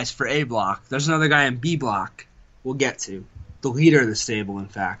guys for A block. There's another guy in B block we'll get to. The leader of the stable, in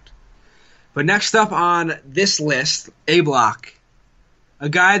fact. But next up on this list, A block, a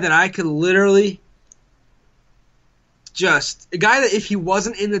guy that I could literally a guy that if he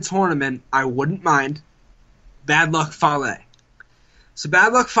wasn't in the tournament, I wouldn't mind. Bad Luck Fale. So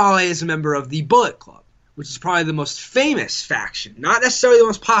Bad Luck Fale is a member of the Bullet Club, which is probably the most famous faction. Not necessarily the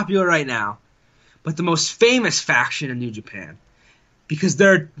most popular right now, but the most famous faction in New Japan. Because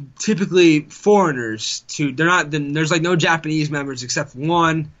they're typically foreigners there's like no Japanese members except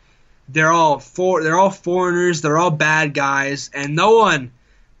one. They're all foreigners, they're all bad guys, and no one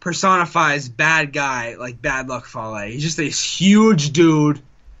personifies bad guy like Bad Luck Fale. He's just this huge dude.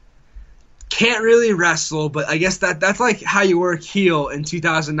 Can't really wrestle, but I guess that's like how you work heel in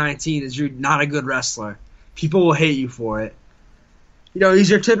 2019 is you're not a good wrestler. People will hate you for it. He's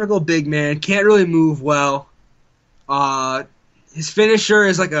your typical big man. Can't really move well. His finisher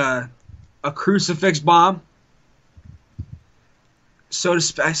is like a crucifix bomb.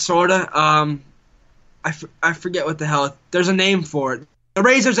 Sorta. I forget what the hell. There's a name for it. The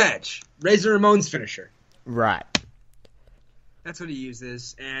Razor's Edge. Razor Ramon's finisher. Right. That's what he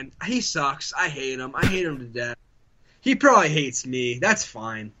uses, and he sucks. I hate him. I hate him to death. He probably hates me. That's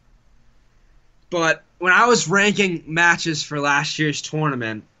fine. But when I was ranking matches for last year's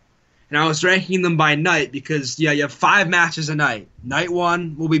tournament, and I was ranking them by night because, you have 5 matches a night. Night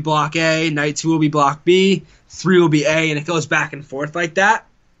 1 will be Block A, Night 2 will be Block B, 3 will be A, and it goes back and forth like that.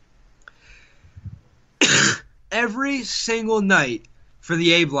 Every single night for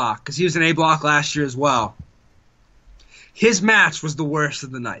the A block, because he was an A block last year as well, his match was the worst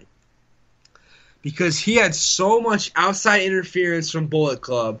of the night. Because he had so much outside interference from Bullet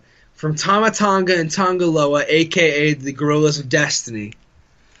Club, from Tama Tonga and Tonga Loa, a.k.a. the Gorillas of Destiny,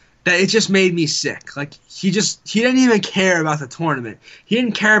 that it just made me sick. Like, he didn't even care about the tournament. He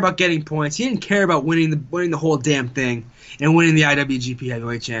didn't care about getting points. He didn't care about winning the whole damn thing and winning the IWGP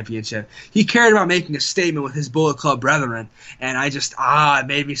Heavyweight Championship. He cared about making a statement with his Bullet Club brethren, and it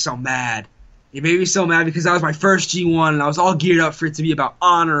made me so mad. It made me so mad because that was my first G1, and I was all geared up for it to be about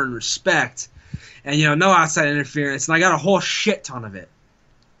honor and respect. And, no outside interference, and I got a whole shit ton of it.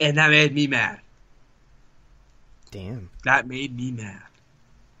 And that made me mad. Damn. That made me mad.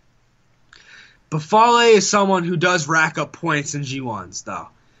 But Fale is someone who does rack up points in G1s, though.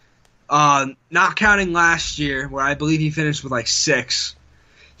 Not counting last year, where I believe he finished with like 6.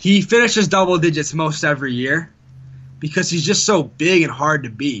 He finishes double digits most every year because he's just so big and hard to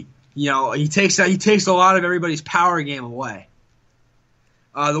beat. He takes a lot of everybody's power game away.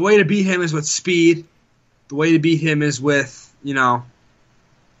 The way to beat him is with speed. The way to beat him is with,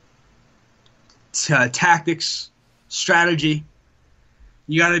 tactics, strategy.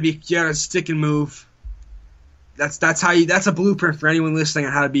 You gotta stick and move. That's a blueprint for anyone listening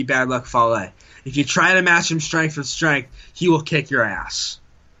on how to beat Bad Luck Fale. If you try to match him strength with strength, he will kick your ass.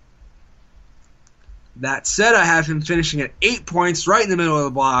 That said, I have him finishing at 8 points, right in the middle of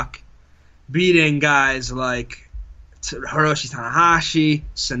the block, beating guys like Hiroshi Tanahashi,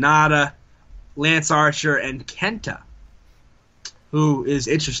 Sonata, Lance Archer, and Kenta, who is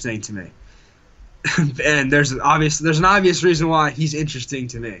interesting to me. And there's an obvious reason why he's interesting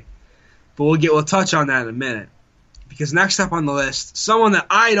to me. But we'll touch on that in a minute. Because next up on the list, someone that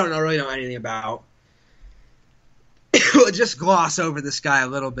I don't really know anything about. We'll just gloss over this guy a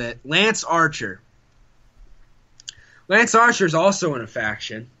little bit. Lance Archer. Lance Archer is also in a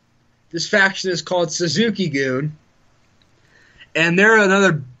faction. This faction is called Suzuki-gun. And they're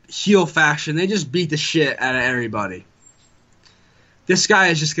another heel faction. They just beat the shit out of everybody. This guy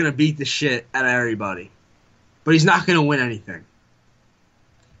is just going to beat the shit out of everybody. But he's not going to win anything.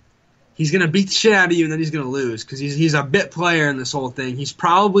 He's going to beat the shit out of you and then he's going to lose. Because he's a bit player in this whole thing. He's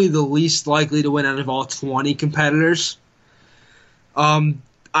probably the least likely to win out of all 20 competitors.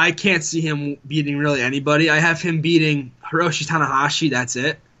 I can't see him beating really anybody. I have him beating Hiroshi Tanahashi, that's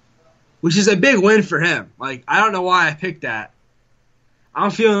it. Which is a big win for him. Like, I don't know why I picked that.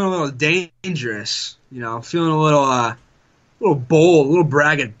 I'm feeling a little dangerous. I'm feeling a little little bold, a little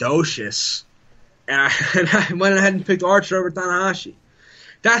braggadocious. And I went ahead and picked Archer over Tanahashi.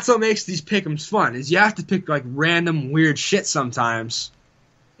 That's what makes these pick'ems fun, is you have to pick like random weird shit sometimes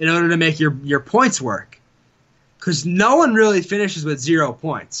in order to make your points work. Because no one really finishes with 0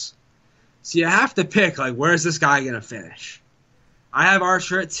 points. So you have to pick, like, where's this guy going to finish? I have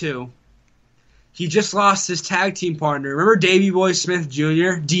Archer at 2. He just lost his tag team partner. Remember Davey Boy Smith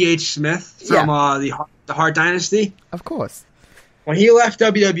Jr., D.H. Smith from the Hart Dynasty? Of course. When he left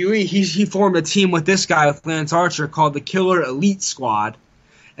WWE, he formed a team with this guy, with Lance Archer, called the Killer Elite Squad.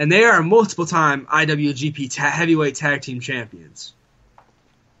 And they are multiple-time IWGP heavyweight tag team champions.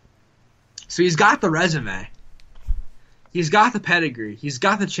 So he's got the resume. He's got the pedigree. He's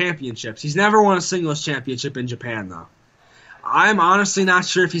got the championships. He's never won a singles championship in Japan, though. I'm honestly not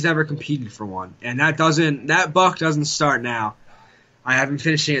sure if he's ever competed for one. And that buck doesn't start now. I have him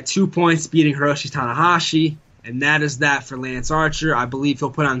finishing at 2 points, beating Hiroshi Tanahashi. And that is that for Lance Archer. I believe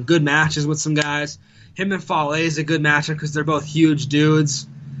he'll put on good matches with some guys. Him and Fale is a good matchup because they're both huge dudes.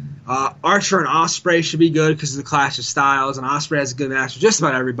 Archer and Ospreay should be good because of the clash of styles. And Ospreay has a good match with just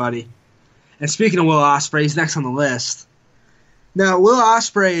about everybody. And speaking of Will Ospreay, he's next on the list. Now, Will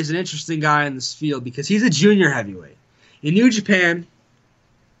Ospreay is an interesting guy in this field because he's a junior heavyweight. In New Japan,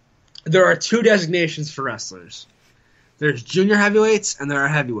 there are 2 designations for wrestlers. There's junior heavyweights and there are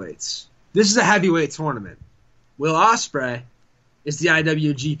heavyweights. This is a heavyweight tournament. Will Ospreay is the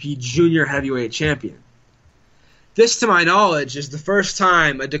IWGP Junior Heavyweight Champion. This, to my knowledge, is the first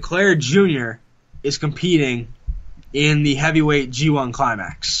time a declared junior is competing in the heavyweight G1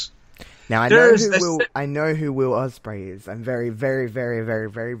 Climax. Now, I know who Will Ospreay is. I'm very, very, very, very,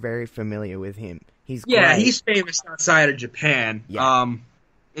 very, very familiar with him. He's great. He's famous outside of Japan,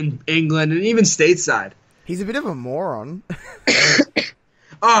 in England, and even stateside. He's a bit of a moron.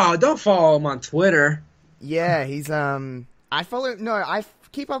 Oh, don't follow him on Twitter. Yeah, he's I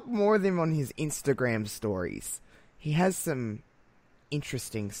keep up more with him on his Instagram stories. He has some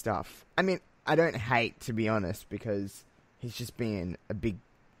interesting stuff. I mean, I don't hate, to be honest, because he's just being a big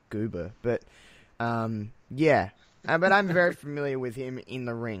goober. But, but I'm very familiar with him in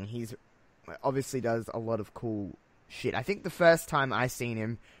the ring. He's obviously does a lot of cool shit. I think the first time I seen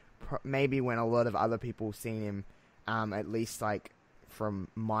him, maybe when a lot of other people seen him, at least like from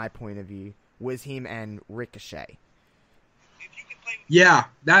my point of view, was him and Ricochet. Yeah,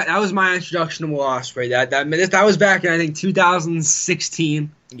 that was my introduction to Will Ospreay. That was back in, I think,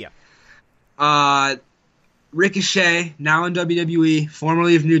 2016. Yeah. Ricochet, now in WWE,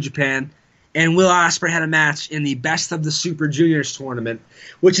 formerly of New Japan, and Will Ospreay had a match in the Best of the Super Juniors tournament,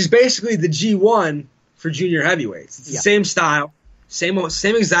 which is basically the G1 for junior heavyweights. It's the same style, same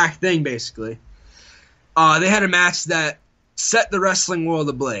exact thing, basically. They had a match that set the wrestling world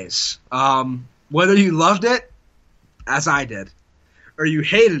ablaze. Whether you loved it, as I did, or you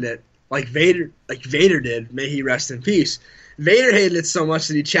hated it, like Vader did, may he rest in peace. Vader hated it so much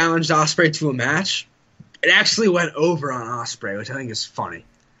that he challenged Ospreay to a match. It actually went over on Ospreay, which I think is funny.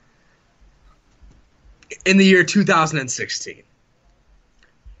 In the year 2016.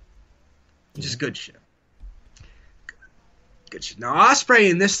 Which is good shit. Good shit. Now,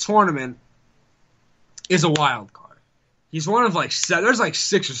 Ospreay in this tournament is a wild card. He's one of there's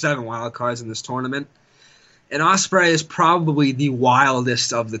 6 or 7 wild cards in this tournament. And Ospreay is probably the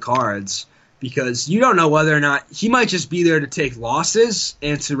wildest of the cards because you don't know whether or not he might just be there to take losses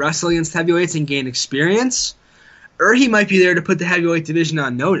and to wrestle against heavyweights and gain experience, or he might be there to put the heavyweight division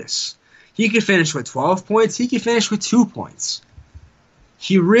on notice. He could finish with 12 points. He could finish with 2 points.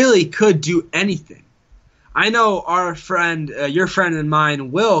 He really could do anything. I know our friend, your friend and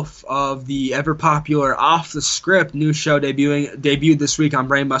mine, Wilf, of the ever-popular Off the Script new show debuted this week on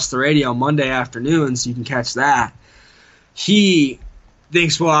Brainbusta Radio Monday afternoons. You can catch that. He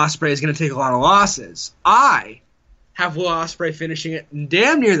thinks Will Ospreay is going to take a lot of losses. I have Will Ospreay finishing it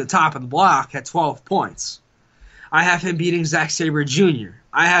damn near the top of the block at 12 points. I have him beating Zack Sabre Jr.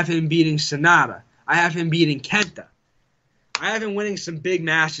 I have him beating Sonata. I have him beating Kenta. I have him winning some big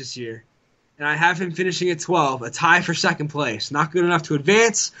matches here. And I have him finishing at 12, a tie for second place. Not good enough to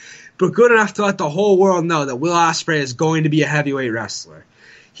advance, but good enough to let the whole world know that Will Ospreay is going to be a heavyweight wrestler.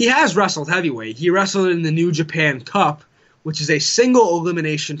 He has wrestled heavyweight. He wrestled in the New Japan Cup, which is a single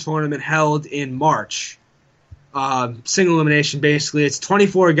elimination tournament held in March. Single elimination, basically. It's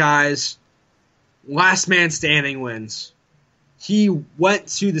 24 guys. Last man standing wins. He went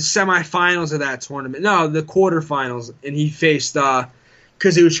to the semifinals of that tournament. No, the quarterfinals, and he faced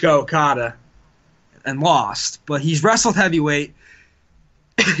Kazuchika Okada and lost. But he's wrestled heavyweight.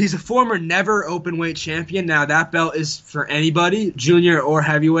 He's a former never openweight champion. Now, that belt is for anybody, junior or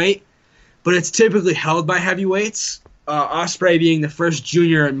heavyweight. But it's typically held by heavyweights. Ospreay being the first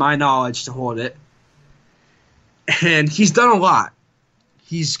junior in my knowledge to hold it. And he's done a lot.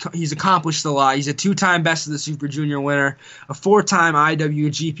 He's accomplished a lot. He's a 2-time Best of the Super Junior winner, a 4-time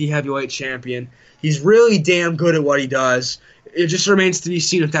IWGP Heavyweight Champion. He's really damn good at what he does. It just remains to be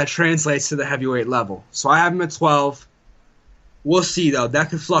seen if that translates to the heavyweight level. So I have him at 12. We'll see, though.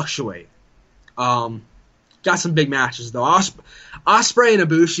 That could fluctuate. Got some big matches, though. Ospreay and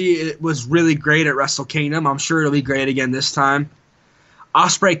Ibushi, it was really great at Wrestle Kingdom. I'm sure it'll be great again this time.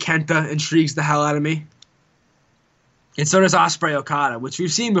 Ospreay Kenta intrigues the hell out of me. And so does Ospreay Okada, which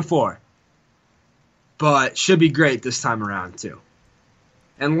we've seen before. But should be great this time around, too.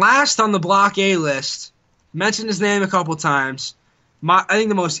 And last on the Block A list, mentioned his name a couple times, I think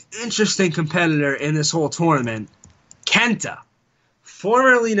the most interesting competitor in this whole tournament, Kenta.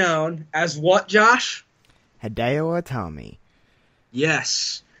 Formerly known as what, Josh? Hideo Itami.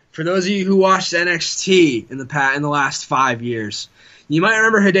 Yes. For those of you who watched NXT in the last 5 years, you might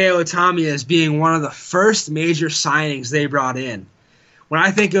remember Hideo Itami as being one of the first major signings they brought in. When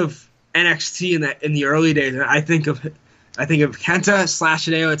I think of NXT in the early days, I think of Kenta /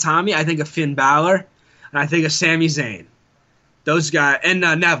 Hideo Itami. I think of Finn Balor, and I think of Sami Zayn. Those guys, and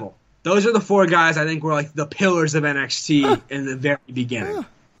Neville. Those are the 4 guys I think were like the pillars of NXT in the very beginning.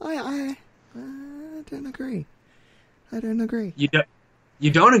 I don't agree. I don't agree. You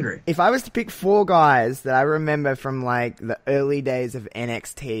don't agree? If I was to pick 4 guys that I remember from like the early days of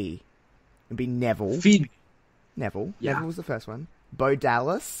NXT, it'd be Neville. Feed me. Neville. Yeah. Neville was the first one. Bo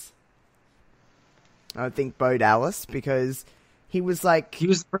Dallas. I would think Bo Dallas because he was like... He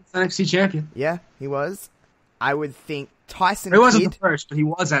was the first NXT champion. Yeah, he was. I would think Tyson Kidd. He wasn't the first, but he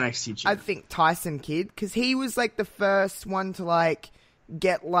was NXT champion. I'd think Tyson Kidd because he was like the first one to like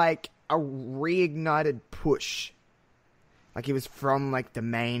get like a reignited push. Like, he was from, like, the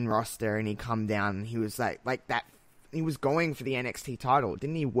main roster, and he come down, and he was, like that. He was going for the NXT title.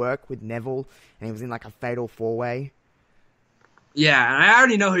 Didn't he work with Neville, and he was in, like, a fatal 4-way? Yeah, and I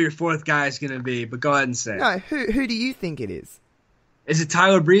already know who your 4th guy is going to be, but go ahead and say it. No, who do you think it is? Is it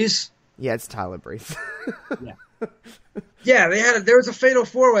Tyler Breeze? Yeah, it's Tyler Breeze. Yeah, there was a fatal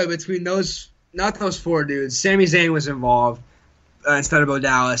 4-way between not those 4 dudes. Sami Zayn was involved instead of Bo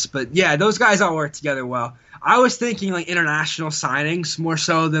Dallas, but, yeah, those guys all work together well. I was thinking like international signings more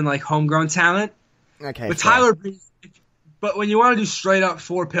so than like homegrown talent. Okay. But Tyler Breeze. But when you want to do straight up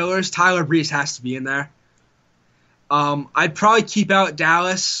 4 pillars, Tyler Breeze has to be in there. I'd probably keep out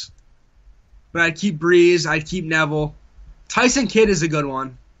Dallas, but I'd keep Breeze. I'd keep Neville. Tyson Kidd is a good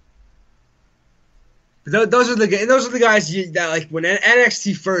one. But those are the guys that like when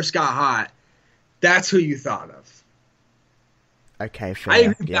NXT first got hot. That's who you thought of. Okay,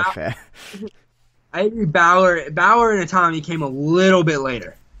 fair. Fair. I agree. Balor and Itami came a little bit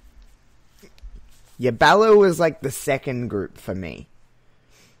later. Yeah, Balor was like the second group for me.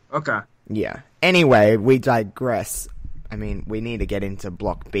 Okay. Yeah. Anyway, we digress. I mean, we need to get into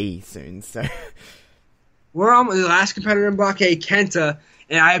Block B soon, so... We're on the last competitor in Block A, Kenta,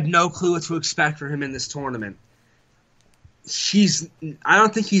 and I have no clue what to expect from him in this tournament. I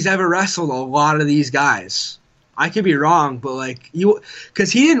don't think he's ever wrestled a lot of these guys. I could be wrong, but like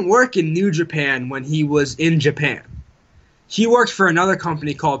because he didn't work in New Japan when he was in Japan. He worked for another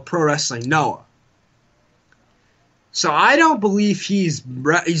company called Pro Wrestling Noah. So I don't believe he's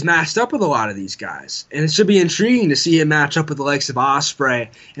matched up with a lot of these guys, and it should be intriguing to see him match up with the likes of Ospreay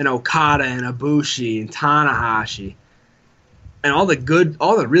and Okada and Ibushi and Tanahashi, and all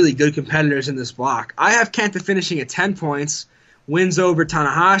the really good competitors in this block. I have Kenta finishing at 10 points, wins over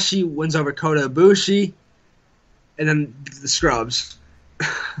Tanahashi, wins over Kota Ibushi. And then the scrubs.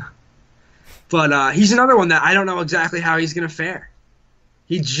 But he's another one that I don't know exactly how he's going to fare.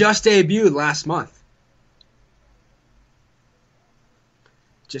 He just debuted last month.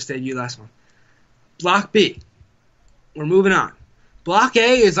 Block B. We're moving on. Block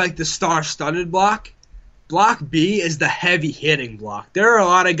A is like the star-studded block. Block B is the heavy-hitting block. There are a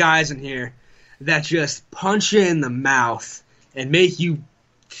lot of guys in here that just punch you in the mouth and make you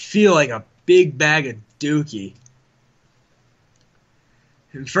feel like a big bag of dookie.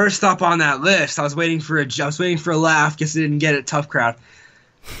 And first up on that list, I was waiting for a laugh. Guess I didn't get it. Tough crowd.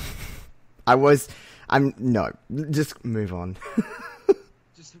 No, just move on.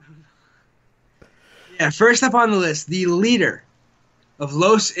 Yeah, first up on the list, the leader of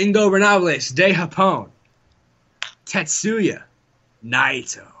Los Ingobernables de Japón, Tetsuya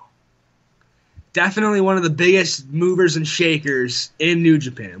Naito. Definitely one of the biggest movers and shakers in New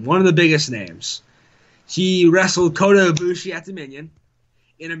Japan. One of the biggest names. He wrestled Kota Ibushi at Dominion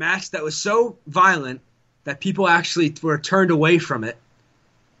in a match that was so violent that people actually were turned away from it.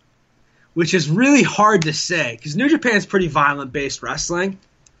 which is really hard to say because New Japan's pretty violent-based wrestling.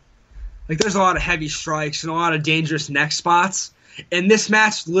 Like, there's a lot of heavy strikes and a lot of dangerous neck spots. And this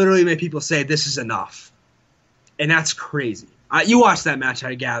match literally made people say, this is enough. And that's crazy. You watched that match,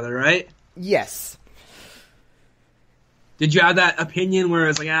 I gather, right? Yes. Did you have that opinion where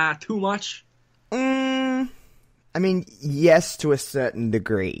it's like, too much? I mean, yes, to a certain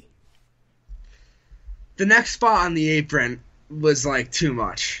degree. The next spot on the apron was, like, too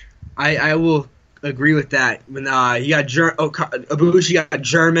much. I will agree with that. When he got Ibushi got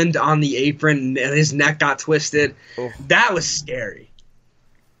Germaned on the apron and his neck got twisted. Oh. That was scary.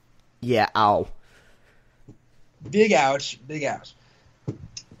 Yeah, ow. Big ouch.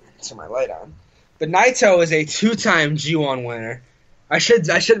 Turn my light on. But Naito is a 2-time G1 winner. I should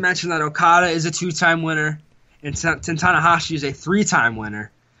mention that Okada is a 2-time winner and Tanahashi is a 3-time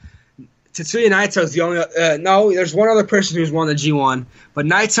winner. Tetsuya Naito is the only there's one other person who's won the G1, but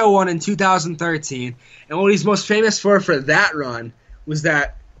Naito won in 2013, and what he's most famous for that run was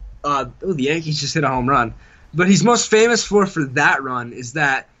that the Yankees just hit a home run. But he's most famous for that run is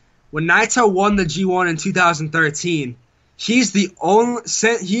that when Naito won the G1 in 2013, he's the only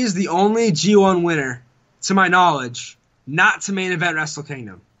G1 winner, to my knowledge, not to main event Wrestle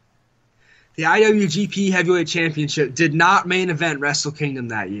Kingdom. The IWGP Heavyweight Championship did not main event Wrestle Kingdom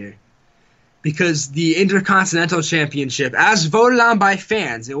that year. Because the Intercontinental Championship, as voted on by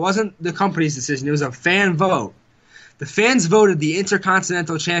fans, it wasn't the company's decision, it was a fan vote. The fans voted the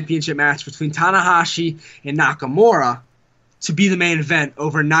Intercontinental Championship match between Tanahashi and Nakamura to be the main event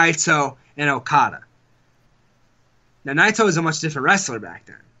over Naito and Okada. Now, Naito is a much different wrestler back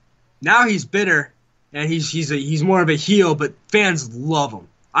then. Now he's bitter, and he's more of a heel, but fans love him.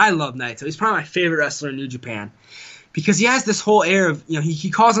 I love Naito. He's probably my favorite wrestler in New Japan. Because he has this whole air of, he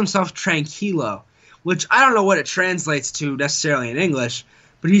calls himself tranquilo, which I don't know what it translates to necessarily in English,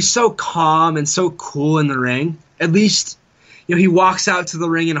 but he's so calm and so cool in the ring. At least, he walks out to the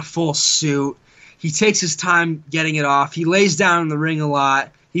ring in a full suit. He takes his time getting it off. He lays down in the ring a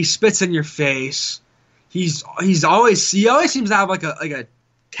lot. He spits in your face. He always seems to have like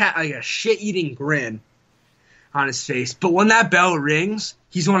a shit-eating grin on his face. But when that bell rings,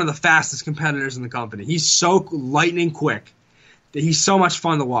 he's one of the fastest competitors in the company. He's so lightning quick that he's so much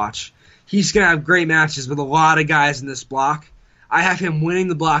fun to watch. He's going to have great matches with a lot of guys in this block. I have him winning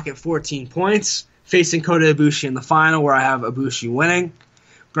the block at 14 points, facing Kota Ibushi in the final where I have Ibushi winning.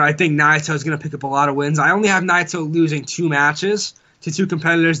 But I think Naito is going to pick up a lot of wins. I only have Naito losing 2 matches to 2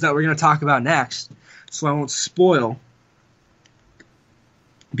 competitors that we're going to talk about next, so I won't spoil.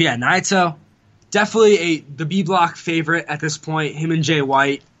 But yeah, Naito, definitely the B block favorite at this point, him and Jay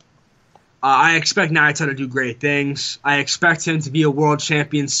White. I expect Naito to do great things. I expect him to be a world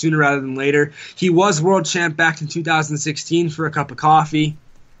champion sooner rather than later. He was world champ back in 2016 for a cup of coffee.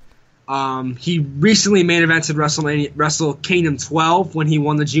 He recently main evented Wrestle Kingdom 12 when he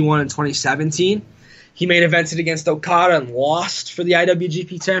won the G1 in 2017. He main evented against Okada and lost for the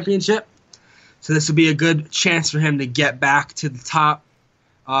IWGP Championship. So this will be a good chance for him to get back to the top.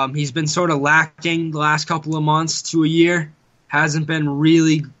 He's been sort of lacking the last couple of months to a year. Hasn't been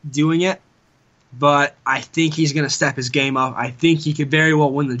really doing it. But I think he's going to step his game up. I think he could very well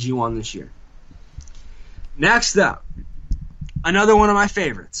win the G1 this year. Next up, another one of my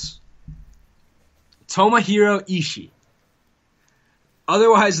favorites. Tomohiro Ishii.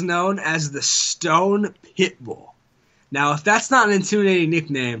 Otherwise known as the Stone Pitbull. Now, if that's not an intimidating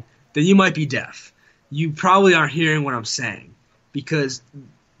nickname, then you might be deaf. You probably aren't hearing what I'm saying. Because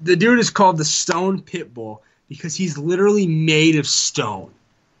the dude is called the Stone Pitbull because he's literally made of stone.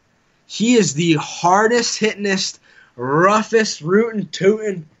 He is the hardest hittingest, roughest, rootin'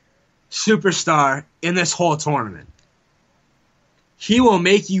 tootin' superstar in this whole tournament. He will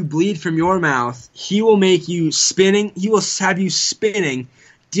make you bleed from your mouth. He will make you spinning. He will have you spinning,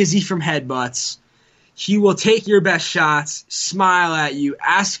 dizzy from headbutts. He will take your best shots, smile at you,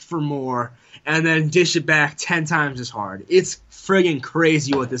 ask for more, and then dish it back 10 times as hard. It's friggin'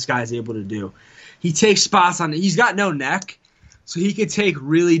 crazy what this guy's able to do. He takes spots on it. He's got no neck, so he could take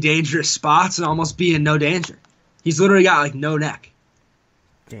really dangerous spots and almost be in no danger. He's literally got, like, no neck.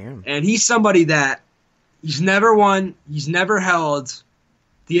 Damn. And he's somebody that he's never won, he's never held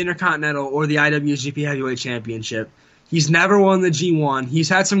the Intercontinental or the IWGP Heavyweight Championship. He's never won the G1. He's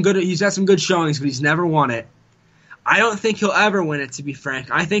had some good showings, but he's never won it. I don't think he'll ever win it, to be frank.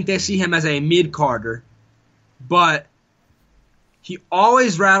 I think they see him as a mid-carder. But he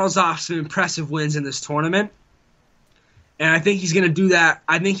always rattles off some impressive wins in this tournament. And I think he's going to do that.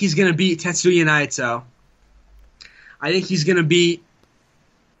 I think he's going to beat Tetsuya Naito. I think he's going to beat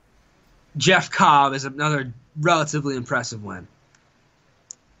Jeff Cobb as another relatively impressive win.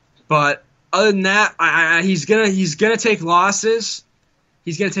 But other than that, he's gonna take losses.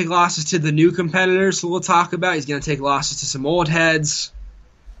 He's gonna take losses to the new competitors who we'll talk about. He's gonna take losses to some old heads.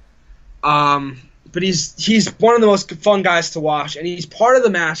 But he's one of the most fun guys to watch, and he's part of the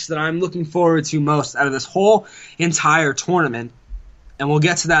match that I'm looking forward to most out of this whole entire tournament. And we'll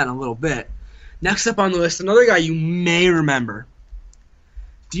get to that in a little bit. Next up on the list, another guy you may remember.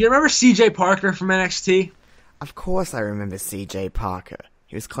 Do you remember C.J. Parker from NXT? Of course I remember C.J. Parker.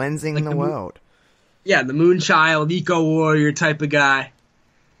 He was cleansing the world. Yeah, the Moonchild, Eco Warrior type of guy.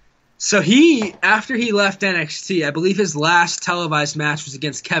 So after he left NXT, I believe his last televised match was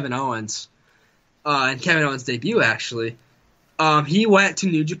against Kevin Owens. And Kevin Owens' debut, actually. He went to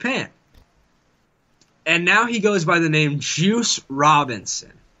New Japan. And now he goes by the name Juice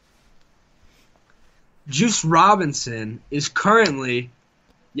Robinson. Juice Robinson is currently...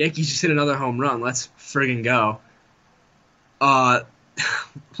 Yankees just hit another home run. Let's friggin' go.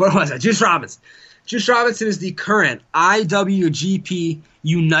 What was that? Juice Robinson. Juice Robinson is the current IWGP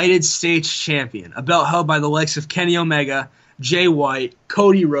United States champion, a belt held by the likes of Kenny Omega, Jay White,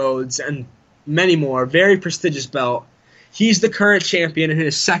 Cody Rhodes, and many more. Very prestigious belt. He's the current champion in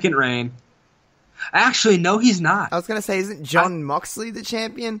his second reign. Actually, no, he's not. I was going to say, isn't John Moxley the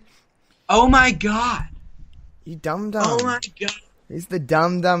champion? Oh my god. You dum-dum. Oh my god. He's the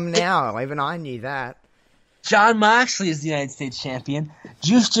dum-dum now. Even I knew that. John Moxley is the United States champion.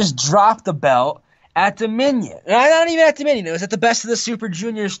 Juice just dropped the belt at Dominion. Not even at Dominion. It was at the Best of the Super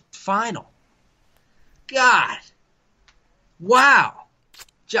Juniors final. God. Wow.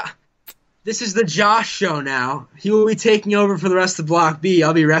 This is the Josh show now. He will be taking over for the rest of Block B.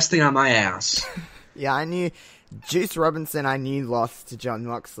 I'll be resting on my ass. Yeah, I knew Juice Robinson, lost to John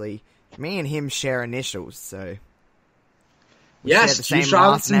Moxley. Me and him share initials, so... Yes, the same Juice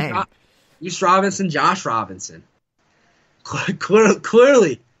last Robinson, name. Juice Robinson, Josh Robinson.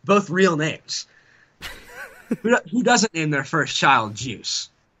 Clearly, both real names. Who doesn't name their first child Juice?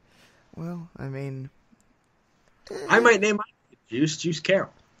 Well, I mean... I might name my kid Juice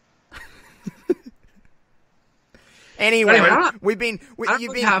Carroll. Anyway, you've been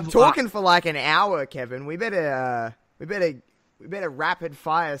really talking for like an hour, Kevin. We better rapid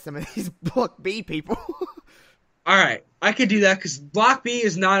fire some of these Block B people. All right, I could do that because Block B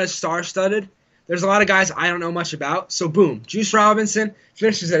is not as star-studded. There's a lot of guys I don't know much about. So boom, Juice Robinson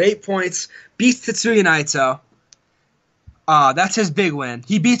finishes at 8 points, beats Tetsuya Naito. That's his big win.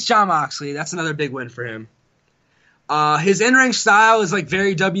 He beats Jon Moxley. That's another big win for him. His in-ring style is like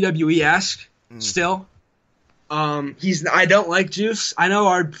very WWE-esque still. I don't like Juice. I know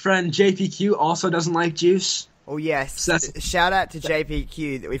our friend JPQ also doesn't like Juice. Oh yes, So shout out to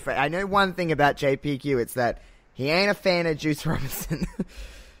JPQ. I know one thing about JPQ. It's that he ain't a fan of Juice Robinson.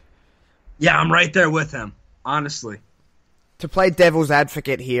 Yeah, I'm right there with him, honestly. To play devil's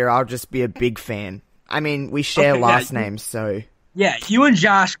advocate here, I'll just be a big fan. I mean, we share last names, so... Yeah, you and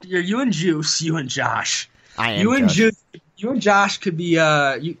Josh, you and Juice, you and Josh. I am You and Josh. You and Josh could be,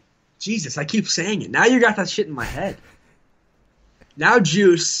 Jesus, I keep saying it. Now you got that shit in my head. Now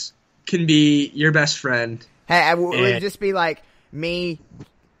Juice can be your best friend. Hey, we'll just be like me,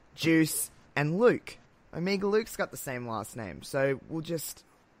 Juice, and Luke. Omega Luke's got the same last name, so we'll just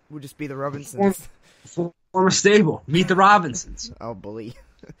be the Robinsons. Form a stable. Meet the Robinsons. Oh, bully.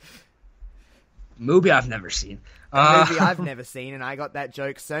 Movie I've never seen. A movie I've never seen, and I got that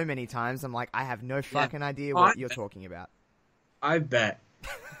joke so many times, I'm like, I have no fucking idea what you're talking about. I bet.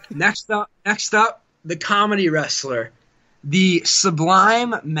 Next up, the comedy wrestler, the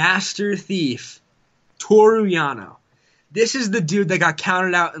sublime master thief, Toru Yano. This is the dude that got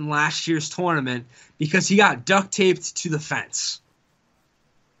counted out in last year's tournament because he got duct taped to the fence.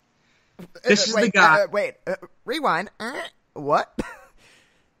 This is the guy. Rewind. What?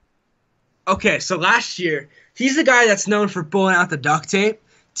 Okay, so last year, he's the guy that's known for pulling out the duct tape.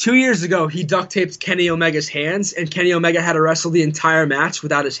 2 years ago, he duct taped Kenny Omega's hands, and Kenny Omega had to wrestle the entire match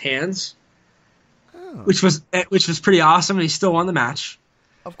without his hands, which was pretty awesome, and he still won the match.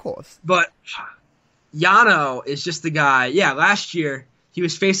 Of course. But Yano is just the guy. Yeah, last year he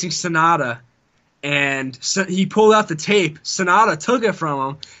was facing Sonata, and he pulled out the tape. Sonata took it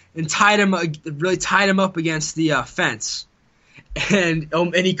from him and really tied him up against the fence, and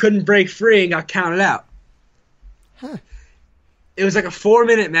he couldn't break free and got counted out. Huh. It was like a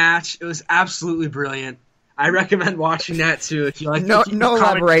 4-minute match. It was absolutely brilliant. I recommend watching that too if you like. No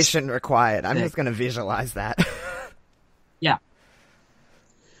elaboration required. I'm just going to visualize that. Yeah.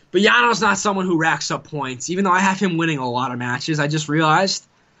 But Yano's not someone who racks up points. Even though I have him winning a lot of matches, I just realized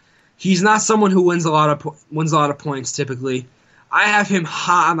he's not someone who wins a lot of points typically. I have him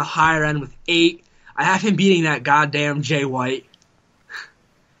on the higher end with 8. I have him beating that goddamn Jay White.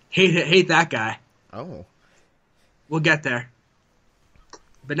 Hate that guy. Oh. We'll get there.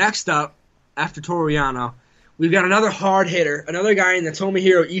 But next up, after Toru Yano, we've got another hard hitter, another guy in the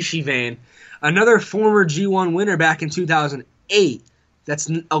Tomohiro Ishii vein, another former G1 winner back in 2008. That's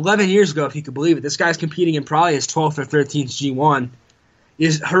 11 years ago, if you could believe it. This guy's competing in probably his 12th or 13th G1.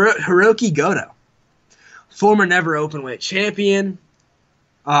 Is Hiroki Goto. Former Never Openweight champion,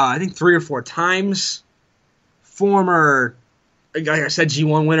 I think 3 or 4 times. Former, like I said,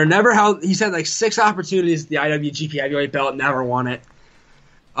 G1 winner. Never held. He's had like 6 opportunities at the IWGP Heavyweight belt, never won it.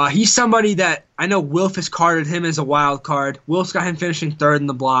 He's somebody that I know Wilf has carded him as a wild card. Wilf's got him finishing 3rd in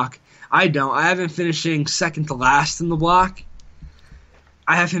the block. I don't. I have him finishing 2nd to last in the block.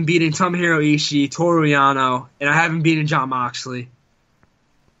 I have him beating Tomohiro Ishii, Toru Yano, and I have him beating Jon Moxley.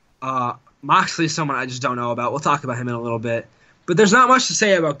 Moxley is someone I just don't know about. We'll talk about him in a little bit. But there's not much to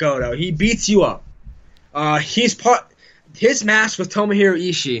say about Goto. He beats you up. His match with Tomohiro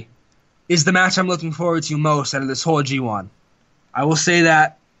Ishii is the match I'm looking forward to most out of this whole G1. I will say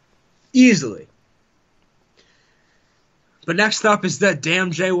that easily. But next up is that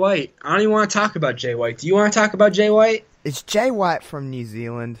damn Jay White. I don't even want to talk about Jay White. Do you want to talk about Jay White? Is Jay White from New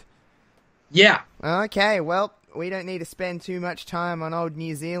Zealand? Yeah. Okay, well, we don't need to spend too much time on old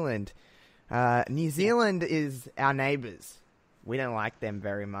New Zealand. New Zealand is our neighbours. We don't like them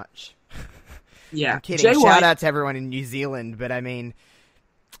very much. Yeah. I'm kidding. Shout out to everyone in New Zealand, but I mean,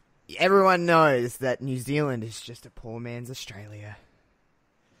 everyone knows that New Zealand is just a poor man's Australia.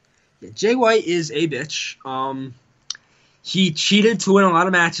 Yeah, Jay White is a bitch. He cheated to win a lot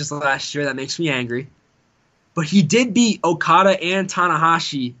of matches last year. That makes me angry. But he did beat Okada and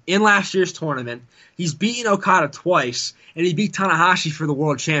Tanahashi in last year's tournament. He's beaten Okada twice, and he beat Tanahashi for the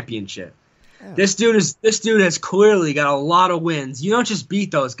World Championship. Oh. This dude has clearly got a lot of wins. You don't just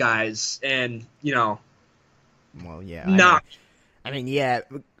beat those guys and, Well, yeah. I mean, yeah.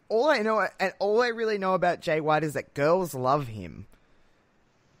 All I know, and all I really know about Jay White is that girls love him.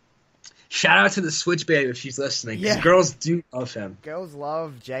 Shout out to the Switch Babe if she's listening. Yeah. Girls do love him. Girls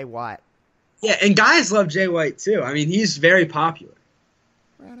love Jay White. Yeah, and guys love Jay White too. I mean, he's very popular.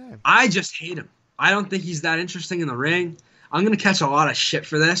 Right on. I just hate him. I don't think he's that interesting in the ring. I'm going to catch a lot of shit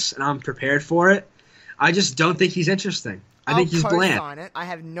for this, and I'm prepared for it. I just don't think he's interesting. I think he's bland. Co-sign it. I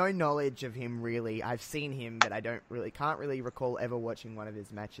have no knowledge of him really. I've seen him, but I can't really recall ever watching one of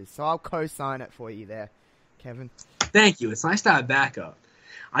his matches. So I'll co-sign it for you there, Kevin. Thank you. It's nice to have backup.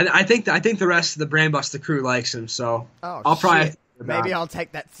 I think the rest of the Brainbusta crew likes him, so I'll probably maybe I'll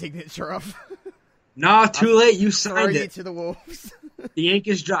take that signature off. No, too late. You signed it. To the wolves. The ink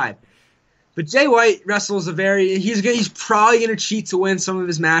is dried. But Jay White wrestles he's probably going to cheat to win some of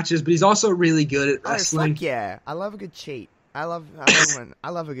his matches, but he's also really good at wrestling. Oh, fuck yeah. I love a good cheat. I love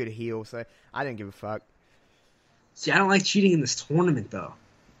a good heel, so I don't give a fuck. See, I don't like cheating in this tournament, though.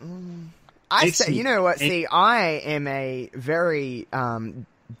 You know what? See, I am a very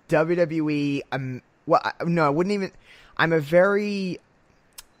WWE. I wouldn't even. I'm a very.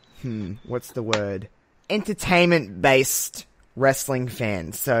 What's the word? Entertainment-based wrestling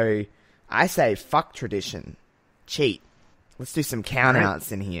fan. So I say fuck tradition, cheat. Let's do some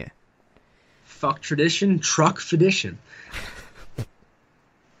count-outs in here. Fuck tradition, truck fedition.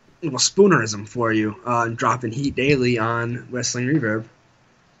 Little spoonerism for you. Dropping heat daily on Wrestling Reverb.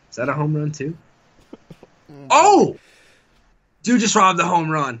 Is that a home run too? Oh! Dude just robbed the home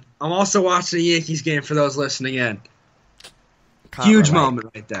run. I'm also watching the Yankees game for those listening in. Huge moment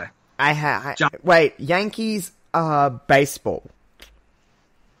right there. Wait, Yankees baseball.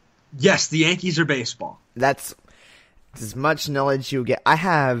 Yes, the Yankees are baseball. That's as much knowledge you'll get. I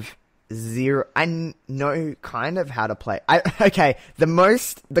have zero. I know kind of how to play.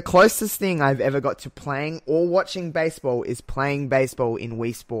 The closest thing I've ever got to playing or watching baseball is playing baseball in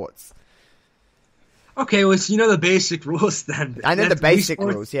Wii Sports. Okay, well, so you know the basic rules then. I know the basic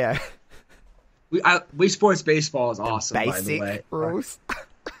rules, yeah. Wii Sports Baseball is awesome, by the way. Basic rules?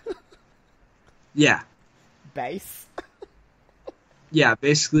 Yeah. Base? Yeah,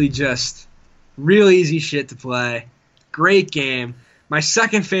 basically just real easy shit to play. Great game. My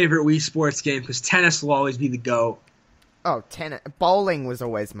second favorite Wii Sports game, because tennis will always be the GOAT. Oh, tennis. Bowling was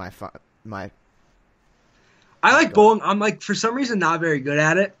always my I like bowling. I'm for some reason not very good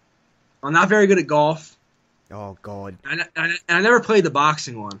at it. I'm not very good at golf. Oh, God. And I never played the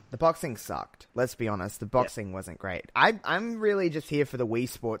boxing one. The boxing sucked. Let's be honest. The boxing wasn't great. I'm really just here for the Wii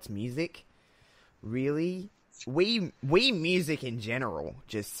Sports music. Really? Wii music in general.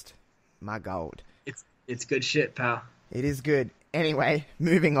 Just my gold. It's good shit, pal. It is good. Anyway,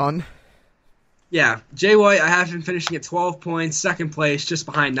 moving on. Yeah, Jay White, I have him finishing at 12 points, second place, just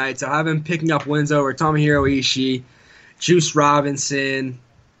behind Knights. I have him picking up wins over Tomohiro Ishii, Juice Robinson,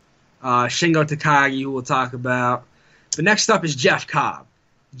 Shingo Takagi, who we'll talk about. But next up is Jeff Cobb.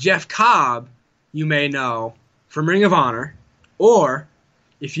 Jeff Cobb, you may know from Ring of Honor, or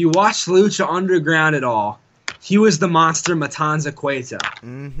if you watch Lucha Underground at all, he was the monster Matanza Cueto.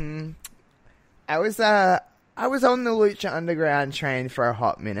 Mm-hmm. I was on the Lucha Underground train for a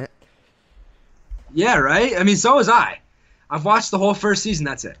hot minute. Yeah, right? I mean, so was I. I've watched the whole first season,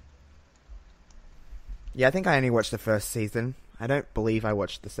 that's it. Yeah, I think I only watched the first season. I don't believe I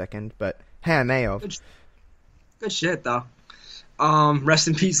watched the second, but hey, I may have. Good shit, though. Rest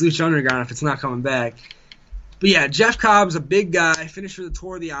in peace, Lucha Underground, if it's not coming back. But yeah, Jeff Cobb's a big guy, finished for the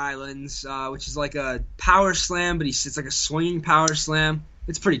Tour of the Islands, which is like a power slam, but it's like a swinging power slam.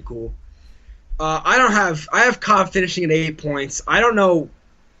 It's pretty cool. I have Cobb finishing at 8 points. I don't know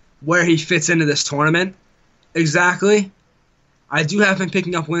where he fits into this tournament exactly. I do have him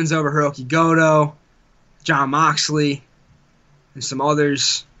picking up wins over Hiroki Goto, Jon Moxley, and some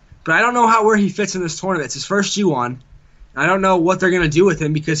others. But I don't know where he fits in this tournament. It's his first G1. I don't know what they're going to do with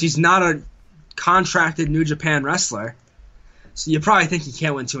him because he's not a contracted New Japan wrestler. So you probably think he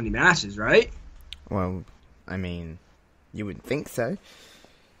can't win too many matches, right? Well, I mean, you would think so.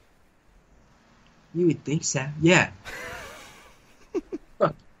 You would think so, yeah.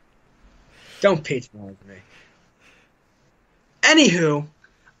 Don't patronize me. Anywho,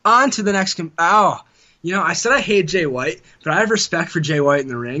 on to the next... I said I hate Jay White, but I have respect for Jay White in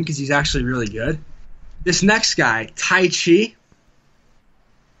the ring because he's actually really good. This next guy, Tai Chi,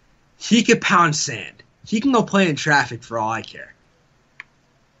 he could pound sand. He can go play in traffic for all I care.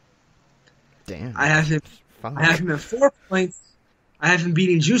 Damn. I have him at 4 points. I have him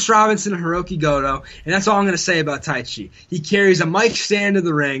beating Juice Robinson and Hiroki Goto, and that's all I'm going to say about Tai Chi. He carries a mic stand to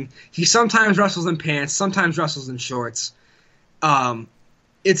the ring. He sometimes wrestles in pants, sometimes wrestles in shorts.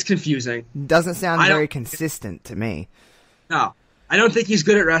 It's confusing. Doesn't sound very consistent to me. No. I don't think he's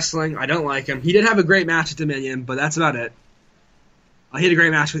good at wrestling. I don't like him. He did have a great match at Dominion, but that's about it. He had a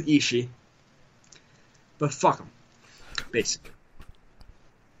great match with Ishii. But fuck him. Basically.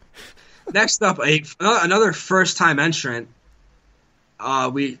 Next up, another first-time entrant.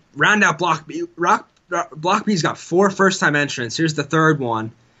 We round out Block B. Block B's got 4 first-time entrants. Here's the third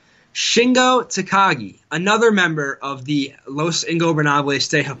one. Shingo Takagi, another member of the Los Ingobernables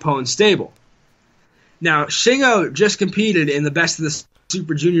de Japón stable. Now, Shingo just competed in the Best of the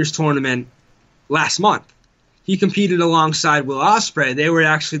Super Juniors tournament last month. He competed alongside Will Ospreay. They were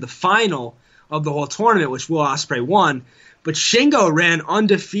actually the final of the whole tournament, which Will Ospreay won. But Shingo ran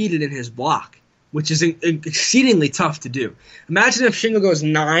undefeated in his block, which is exceedingly tough to do. Imagine if Shingo goes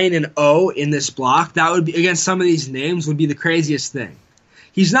 9-0 in this block. That would be, against some of these names, would be the craziest thing.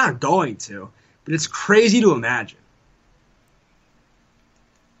 He's not going to, but it's crazy to imagine.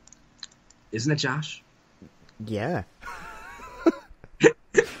 Isn't it, Josh? Yeah.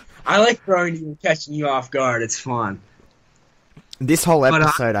 I like throwing you and catching you off guard. It's fun. This whole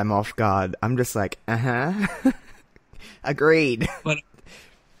episode, I'm off guard. I'm just like, agreed. But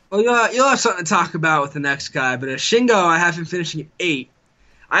you'll have something to talk about with the next guy. But Shingo, I have him finishing at 8.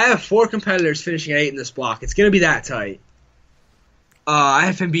 I have 4 competitors finishing at 8 in this block. It's going to be that tight. I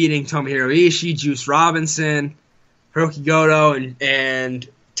have him beating Tomohiro Ishii, Juice Robinson, Hiroki Goto, and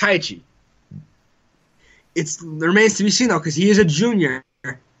Taichi. It remains to be seen, though, because he is a junior,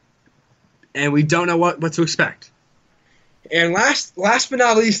 and we don't know what to expect. And last but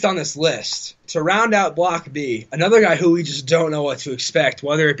not least on this list, to round out Block B, another guy who we just don't know what to expect,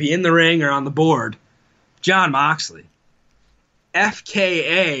 whether it be in the ring or on the board, Jon Moxley,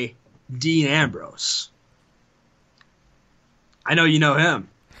 FKA Dean Ambrose. I know you know him.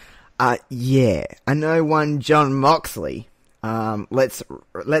 Yeah, I know one Jon Moxley. Let's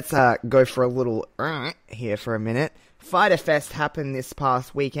go for a little here for a minute. Fyter Fest happened this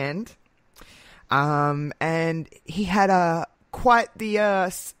past weekend, and he had quite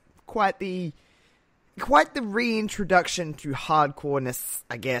the reintroduction to hardcoreness,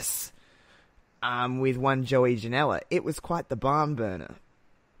 I guess. With one Joey Janela, it was quite the barn burner.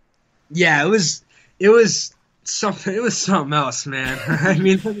 Yeah, it was something. It was something else, man. I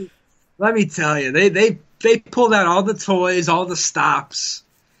mean, let me tell you, they pulled out all the toys, all the stops.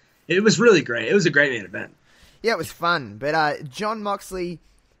 It was really great. It was a great main event. Yeah, it was fun. But Jon Moxley,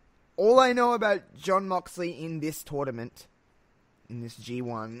 all I know about Jon Moxley in this tournament, in this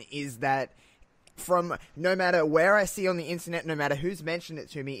G1, is that from no matter where I see on the internet, no matter who's mentioned it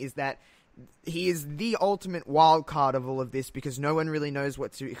to me, is that he is the ultimate wild card of all of this because no one really knows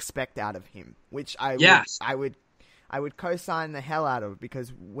what to expect out of him, which I would co-sign the hell out of,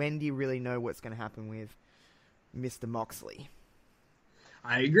 because when do you really know what's going to happen with Mr. Moxley?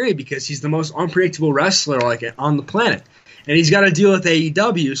 I agree, because he's the most unpredictable wrestler like on the planet. And he's got to deal with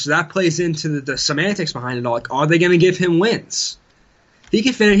AEW, so that plays into the semantics behind it all. Like, are they going to give him wins? He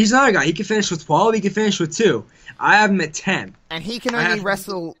can finish. He's another guy. He can finish with 12. He can finish with 2. I have him at 10. And he can only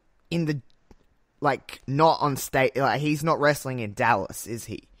wrestle in the, like, not on state. Like, he's not wrestling in Dallas, is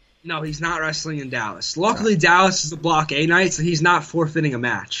he? No, he's not wrestling in Dallas. Luckily, Dallas is a Block A night, so he's not forfeiting a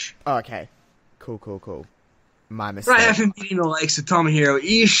match. Oh, okay. Cool. My mistake. But I haven't beaten the likes of Tomohiro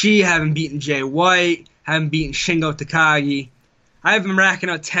Ishii, haven't beaten Jay White, haven't beaten Shingo Takagi. I have him racking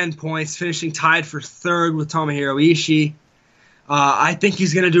out 10 points, finishing tied for 3rd with Tomohiro Ishii. I think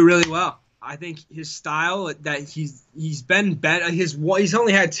he's going to do really well. I think his style, that he's been better. He's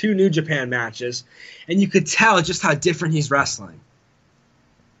only had 2 New Japan matches, and you could tell just how different he's wrestling.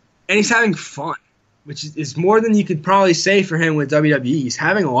 And he's having fun, which is more than you could probably say for him with WWE. He's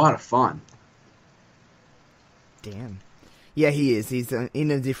having a lot of fun. Damn. Yeah, he is. He's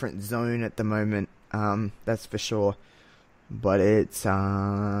in a different zone at the moment. That's for sure. But it's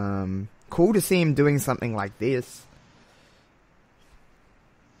cool to see him doing something like this.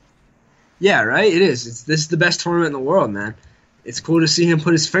 Yeah, right? It is. This is the best tournament in the world, man. It's cool to see him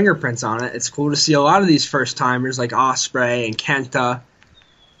put his fingerprints on it. It's cool to see a lot of these first-timers like Ospreay and Kenta.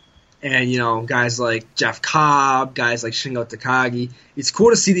 And, guys like Jeff Cobb, guys like Shingo Takagi. It's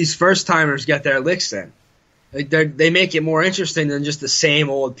cool to see these first-timers get their licks in. Like they make it more interesting than just the same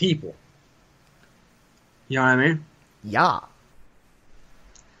old people. You know what I mean? Yeah.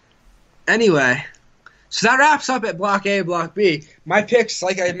 Anyway, so that wraps up at Block A, Block B. My picks,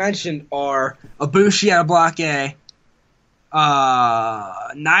 like I mentioned, are Ibushi out of Block A,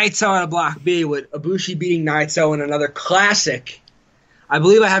 Naito out of Block B, with Ibushi beating Naito in another classic. I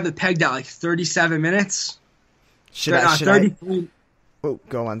believe I have it pegged at like 37 minutes. Should I? Oh,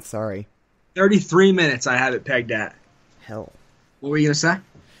 go on, sorry. 33 minutes I have it pegged at. Hell. What were you going to say?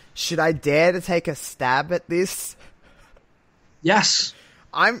 Should I dare to take a stab at this? Yes.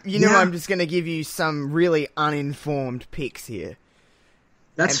 I'm just going to give you some really uninformed picks here.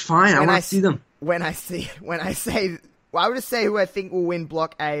 That's fine. I want to see them. I would just say who I think will win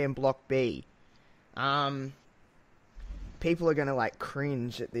Block A and Block B. People are going to,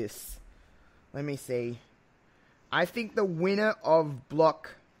 cringe at this. Let me see. I think the winner of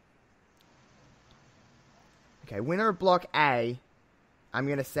Block A, I'm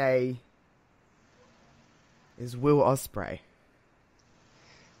going to say, is Will Ospreay.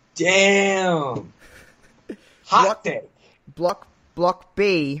 Damn. Hot take. Block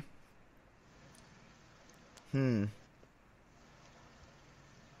B. I'm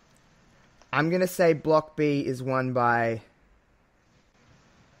going to say Block B is won by,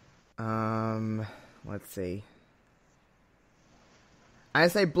 let's see. I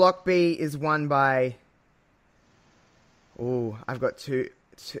say Block B is won by, I've got two,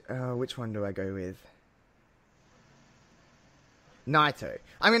 which one do I go with? Naito.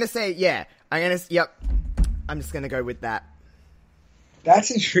 I'm going to say, I'm just going to go with that. That's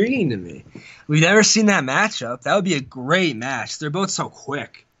intriguing to me. We've never seen that matchup. That would be a great match. They're both so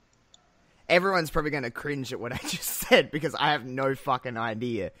quick. Everyone's probably going to cringe at what I just said because I have no fucking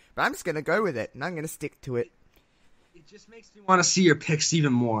idea. But I'm just going to go with it, and I'm going to stick to it. It just makes me want to see your picks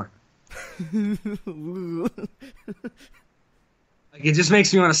even more. It just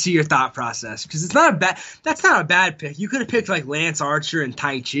makes me want to see your thought process because that's not a bad pick. You could have picked Lance Archer and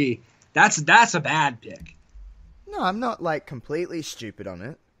Tai Chi. That's a bad pick. No, I'm not completely stupid on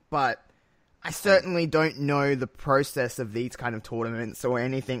it, but I certainly don't know the process of these kind of tournaments or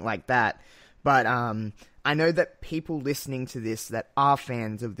anything like that. But I know that people listening to this that are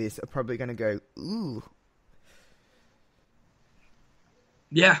fans of this are probably going to go, ooh.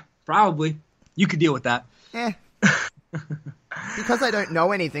 Yeah, probably. You could deal with that. Yeah. Because I don't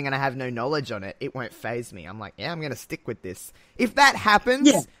know anything and I have no knowledge on it, it won't faze me. I'm like, I'm going to stick with this. If that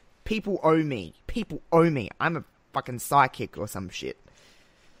happens, people owe me. People owe me. I'm a fucking psychic or some shit.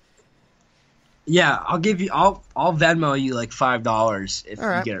 Yeah, I'll Venmo you $5 if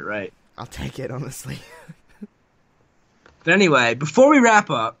you get it right. I'll take it, honestly. But anyway, before we wrap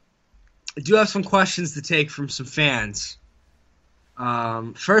up, I do have some questions to take from some fans.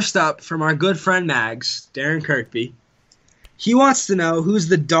 First up, from our good friend Mags, Darren Kirkby. He wants to know who's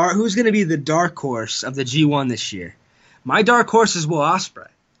going to be the dark horse of the G1 this year. My dark horse is Will Ospreay.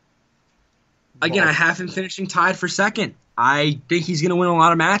 Again, I have him finishing tied for second. I think he's going to win a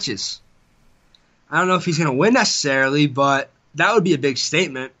lot of matches. I don't know if he's going to win necessarily, but that would be a big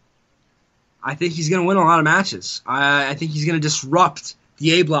statement. I think he's going to win a lot of matches. I think he's going to disrupt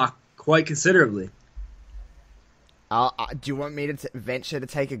the A block quite considerably. Do you want me to venture to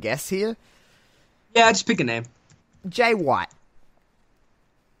take a guess here? Yeah, just pick a name. Jay White.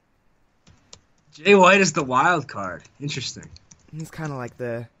 Jay White is the wild card. Interesting. He's kind of like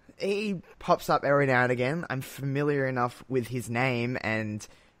he pops up every now and again. I'm familiar enough with his name and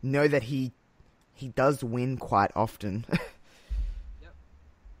know that he does win quite often. Yep.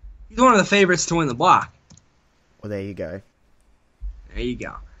 He's one of the favorites to win the block. Well, there you go. There you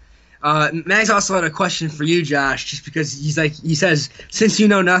go. Mags also had a question for you, Josh, just because he says, since you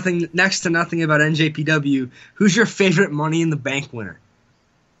know next to nothing about NJPW, who's your favorite Money in the Bank winner?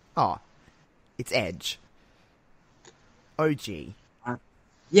 Oh, it's Edge. OG.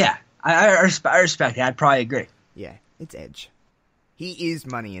 Yeah, I respect it. I'd probably agree. Yeah, it's Edge. He is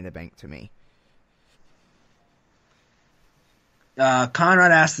Money in the Bank to me.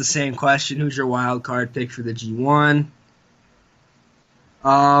 Conrad asked the same question. Who's your wild card pick for the G1?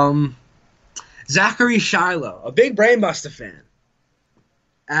 Zachary Shiloh, a big Brainbusta fan,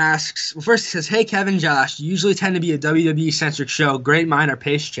 asks, well, first he says, hey, Kevin, Josh, you usually tend to be a WWE-centric show, great minor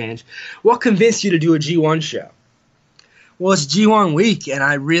pace change. What convinced you to do a G1 show? Well, it's G1 week, and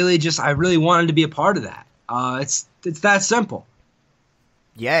I really wanted to be a part of that. It's that simple.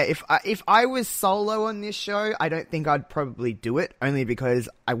 Yeah, if I was solo on this show, I don't think I'd probably do it, only because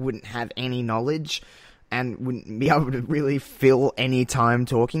I wouldn't have any knowledge and wouldn't be able to really fill any time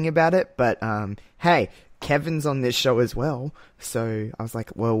talking about it. But hey, Kevin's on this show as well, so I was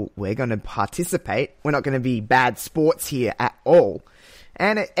like, well, we're going to participate. We're not going to be bad sports here at all.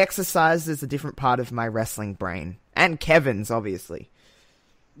 And it exercises a different part of my wrestling brain. And Kevin's, obviously.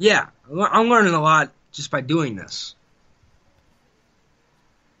 Yeah, I'm learning a lot just by doing this.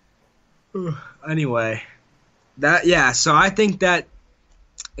 Anyway, so I think that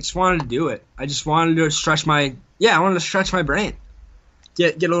I just wanted to do it. I just wanted to stretch my brain.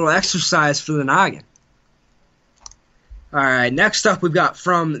 Get a little exercise for the noggin. All right, next up we've got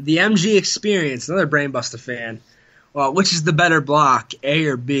from the MG Experience, another Brainbusta fan. Well, which is the better block, A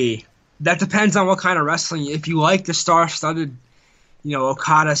or B? That depends on what kind of wrestling. If you like the star-studded,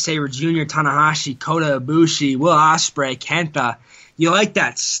 Okada, Sabre Jr., Tanahashi, Kota Ibushi, Will Ospreay, Kenta, you like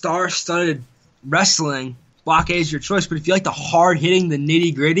that star-studded wrestling, Block A is your choice. But if you like the hard-hitting, the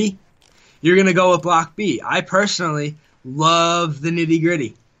nitty-gritty, you're going to go with Block B. I personally love the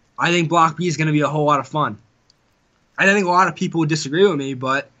nitty-gritty. I think Block B is going to be a whole lot of fun. I think a lot of people would disagree with me,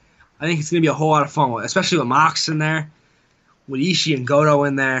 but I think it's going to be a whole lot of fun, especially with Mox in there, with Ishii and Goto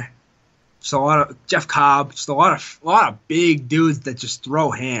in there. Just a lot of Jeff Cobb, just a lot of big dudes that just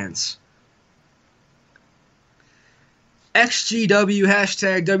throw hands. XGW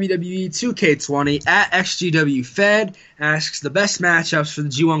hashtag WWE 2K20 at XGW Fed asks the best matchups for the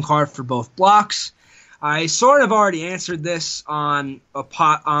G1 card for both blocks. I sort of already answered this on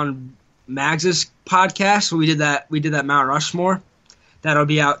Mags's podcast when we did that Mount Rushmore. That'll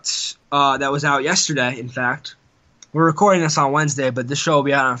be out. That was out yesterday, in fact. We're recording this on Wednesday, but this show will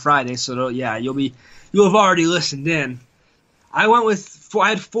be out on Friday, so you'll have already listened in. I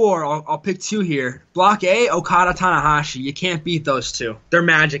had four. I'll pick two here. Block A, Okada, Tanahashi. You can't beat those two. They're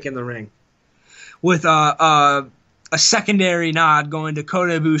magic in the ring. With a secondary nod going to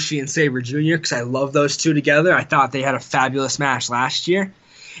Kota Ibushi and Sabre Jr. because I love those two together. I thought they had a fabulous match last year.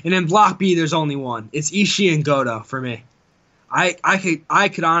 And then Block B, there's only one. It's Ishii and Goto for me. I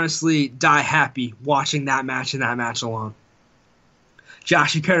could honestly die happy watching that match and that match alone.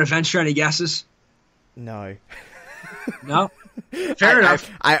 Josh, you care to venture any guesses? No. No? Fair enough.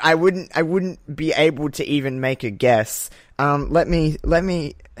 I wouldn't be able to even make a guess. Let me.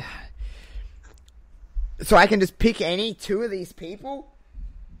 So I can just pick any two of these people?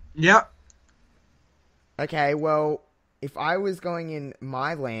 Yep. Okay, well, if I was going in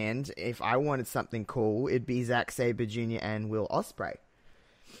my land, if I wanted something cool, it'd be Zack Sabre Jr. and Will Ospreay.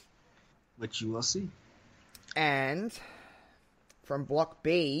 Which you will see. And from Block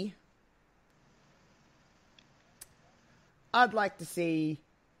B, I'd like to see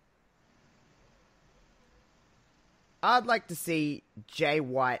Jay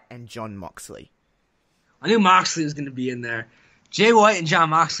White and Jon Moxley. I knew Moxley was going to be in there. Jay White and Jon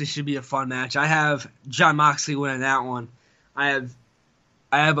Moxley should be a fun match. I have Jon Moxley winning that one. I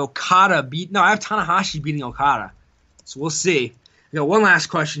have Okada I have Tanahashi beating Okada. So we'll see. We got one last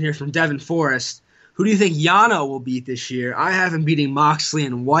question here from Devin Forrest. Who do you think Yano will beat this year? I have him beating Moxley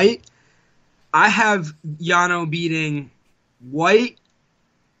and White. I have Yano beating White,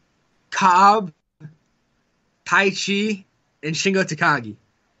 Cobb, Taichi, and Shingo Takagi.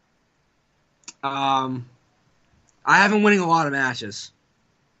 I have him winning a lot of matches.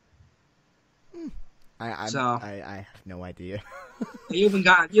 I have no idea. You haven't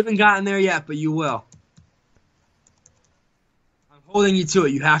gotten there yet, but you will. I'm holding you to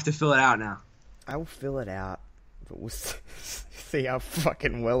it. You have to fill it out now. I will fill it out, but see how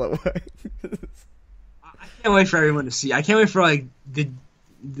fucking well it works. I can't wait for everyone to see. I can't wait for like the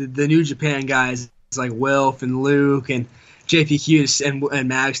New Japan guys like Wilf and Luke and JPQ and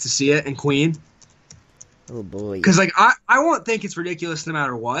Mags to see it, and Queen. Oh boy. Because like I won't think it's ridiculous no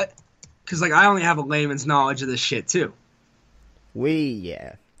matter what. Because like I only have a layman's knowledge of this shit too.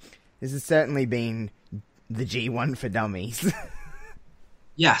 Yeah. This has certainly been the G1 for Dummies.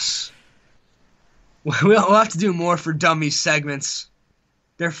 Yes. We'll have to do more For Dummies segments.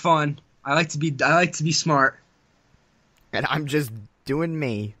 They're fun. I like to be smart. And I'm just doing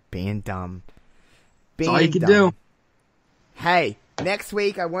me, being dumb. That's all you can do. Hey, next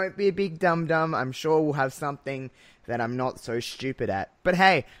week I won't be a big dum-dum. I'm sure we'll have something that I'm not so stupid at. But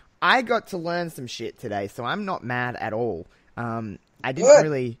hey, I got to learn some shit today, so I'm not mad at all. I didn't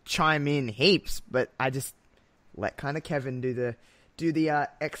really chime in heaps, but I just let kind of Kevin do the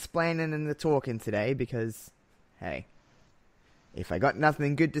explaining and the talking today because, hey, if I got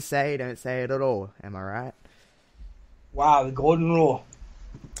nothing good to say, don't say it at all. Am I right? Wow, the golden rule.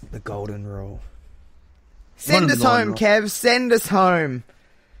 The golden rule. Send us home, Kev. Send us home.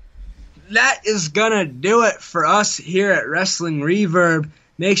 That is gonna do it for us here at Wrestling Reverb.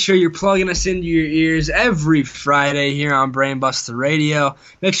 Make sure you're plugging us into your ears every Friday here on Brainbusta Radio.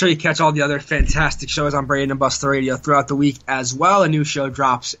 Make sure you catch all the other fantastic shows on Brainbusta Radio throughout the week as well. A new show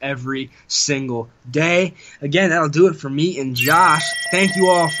drops every single day. Again, that'll do it for me and Josh. Thank you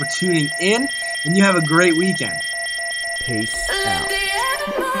all for tuning in, and you have a great weekend. Peace out.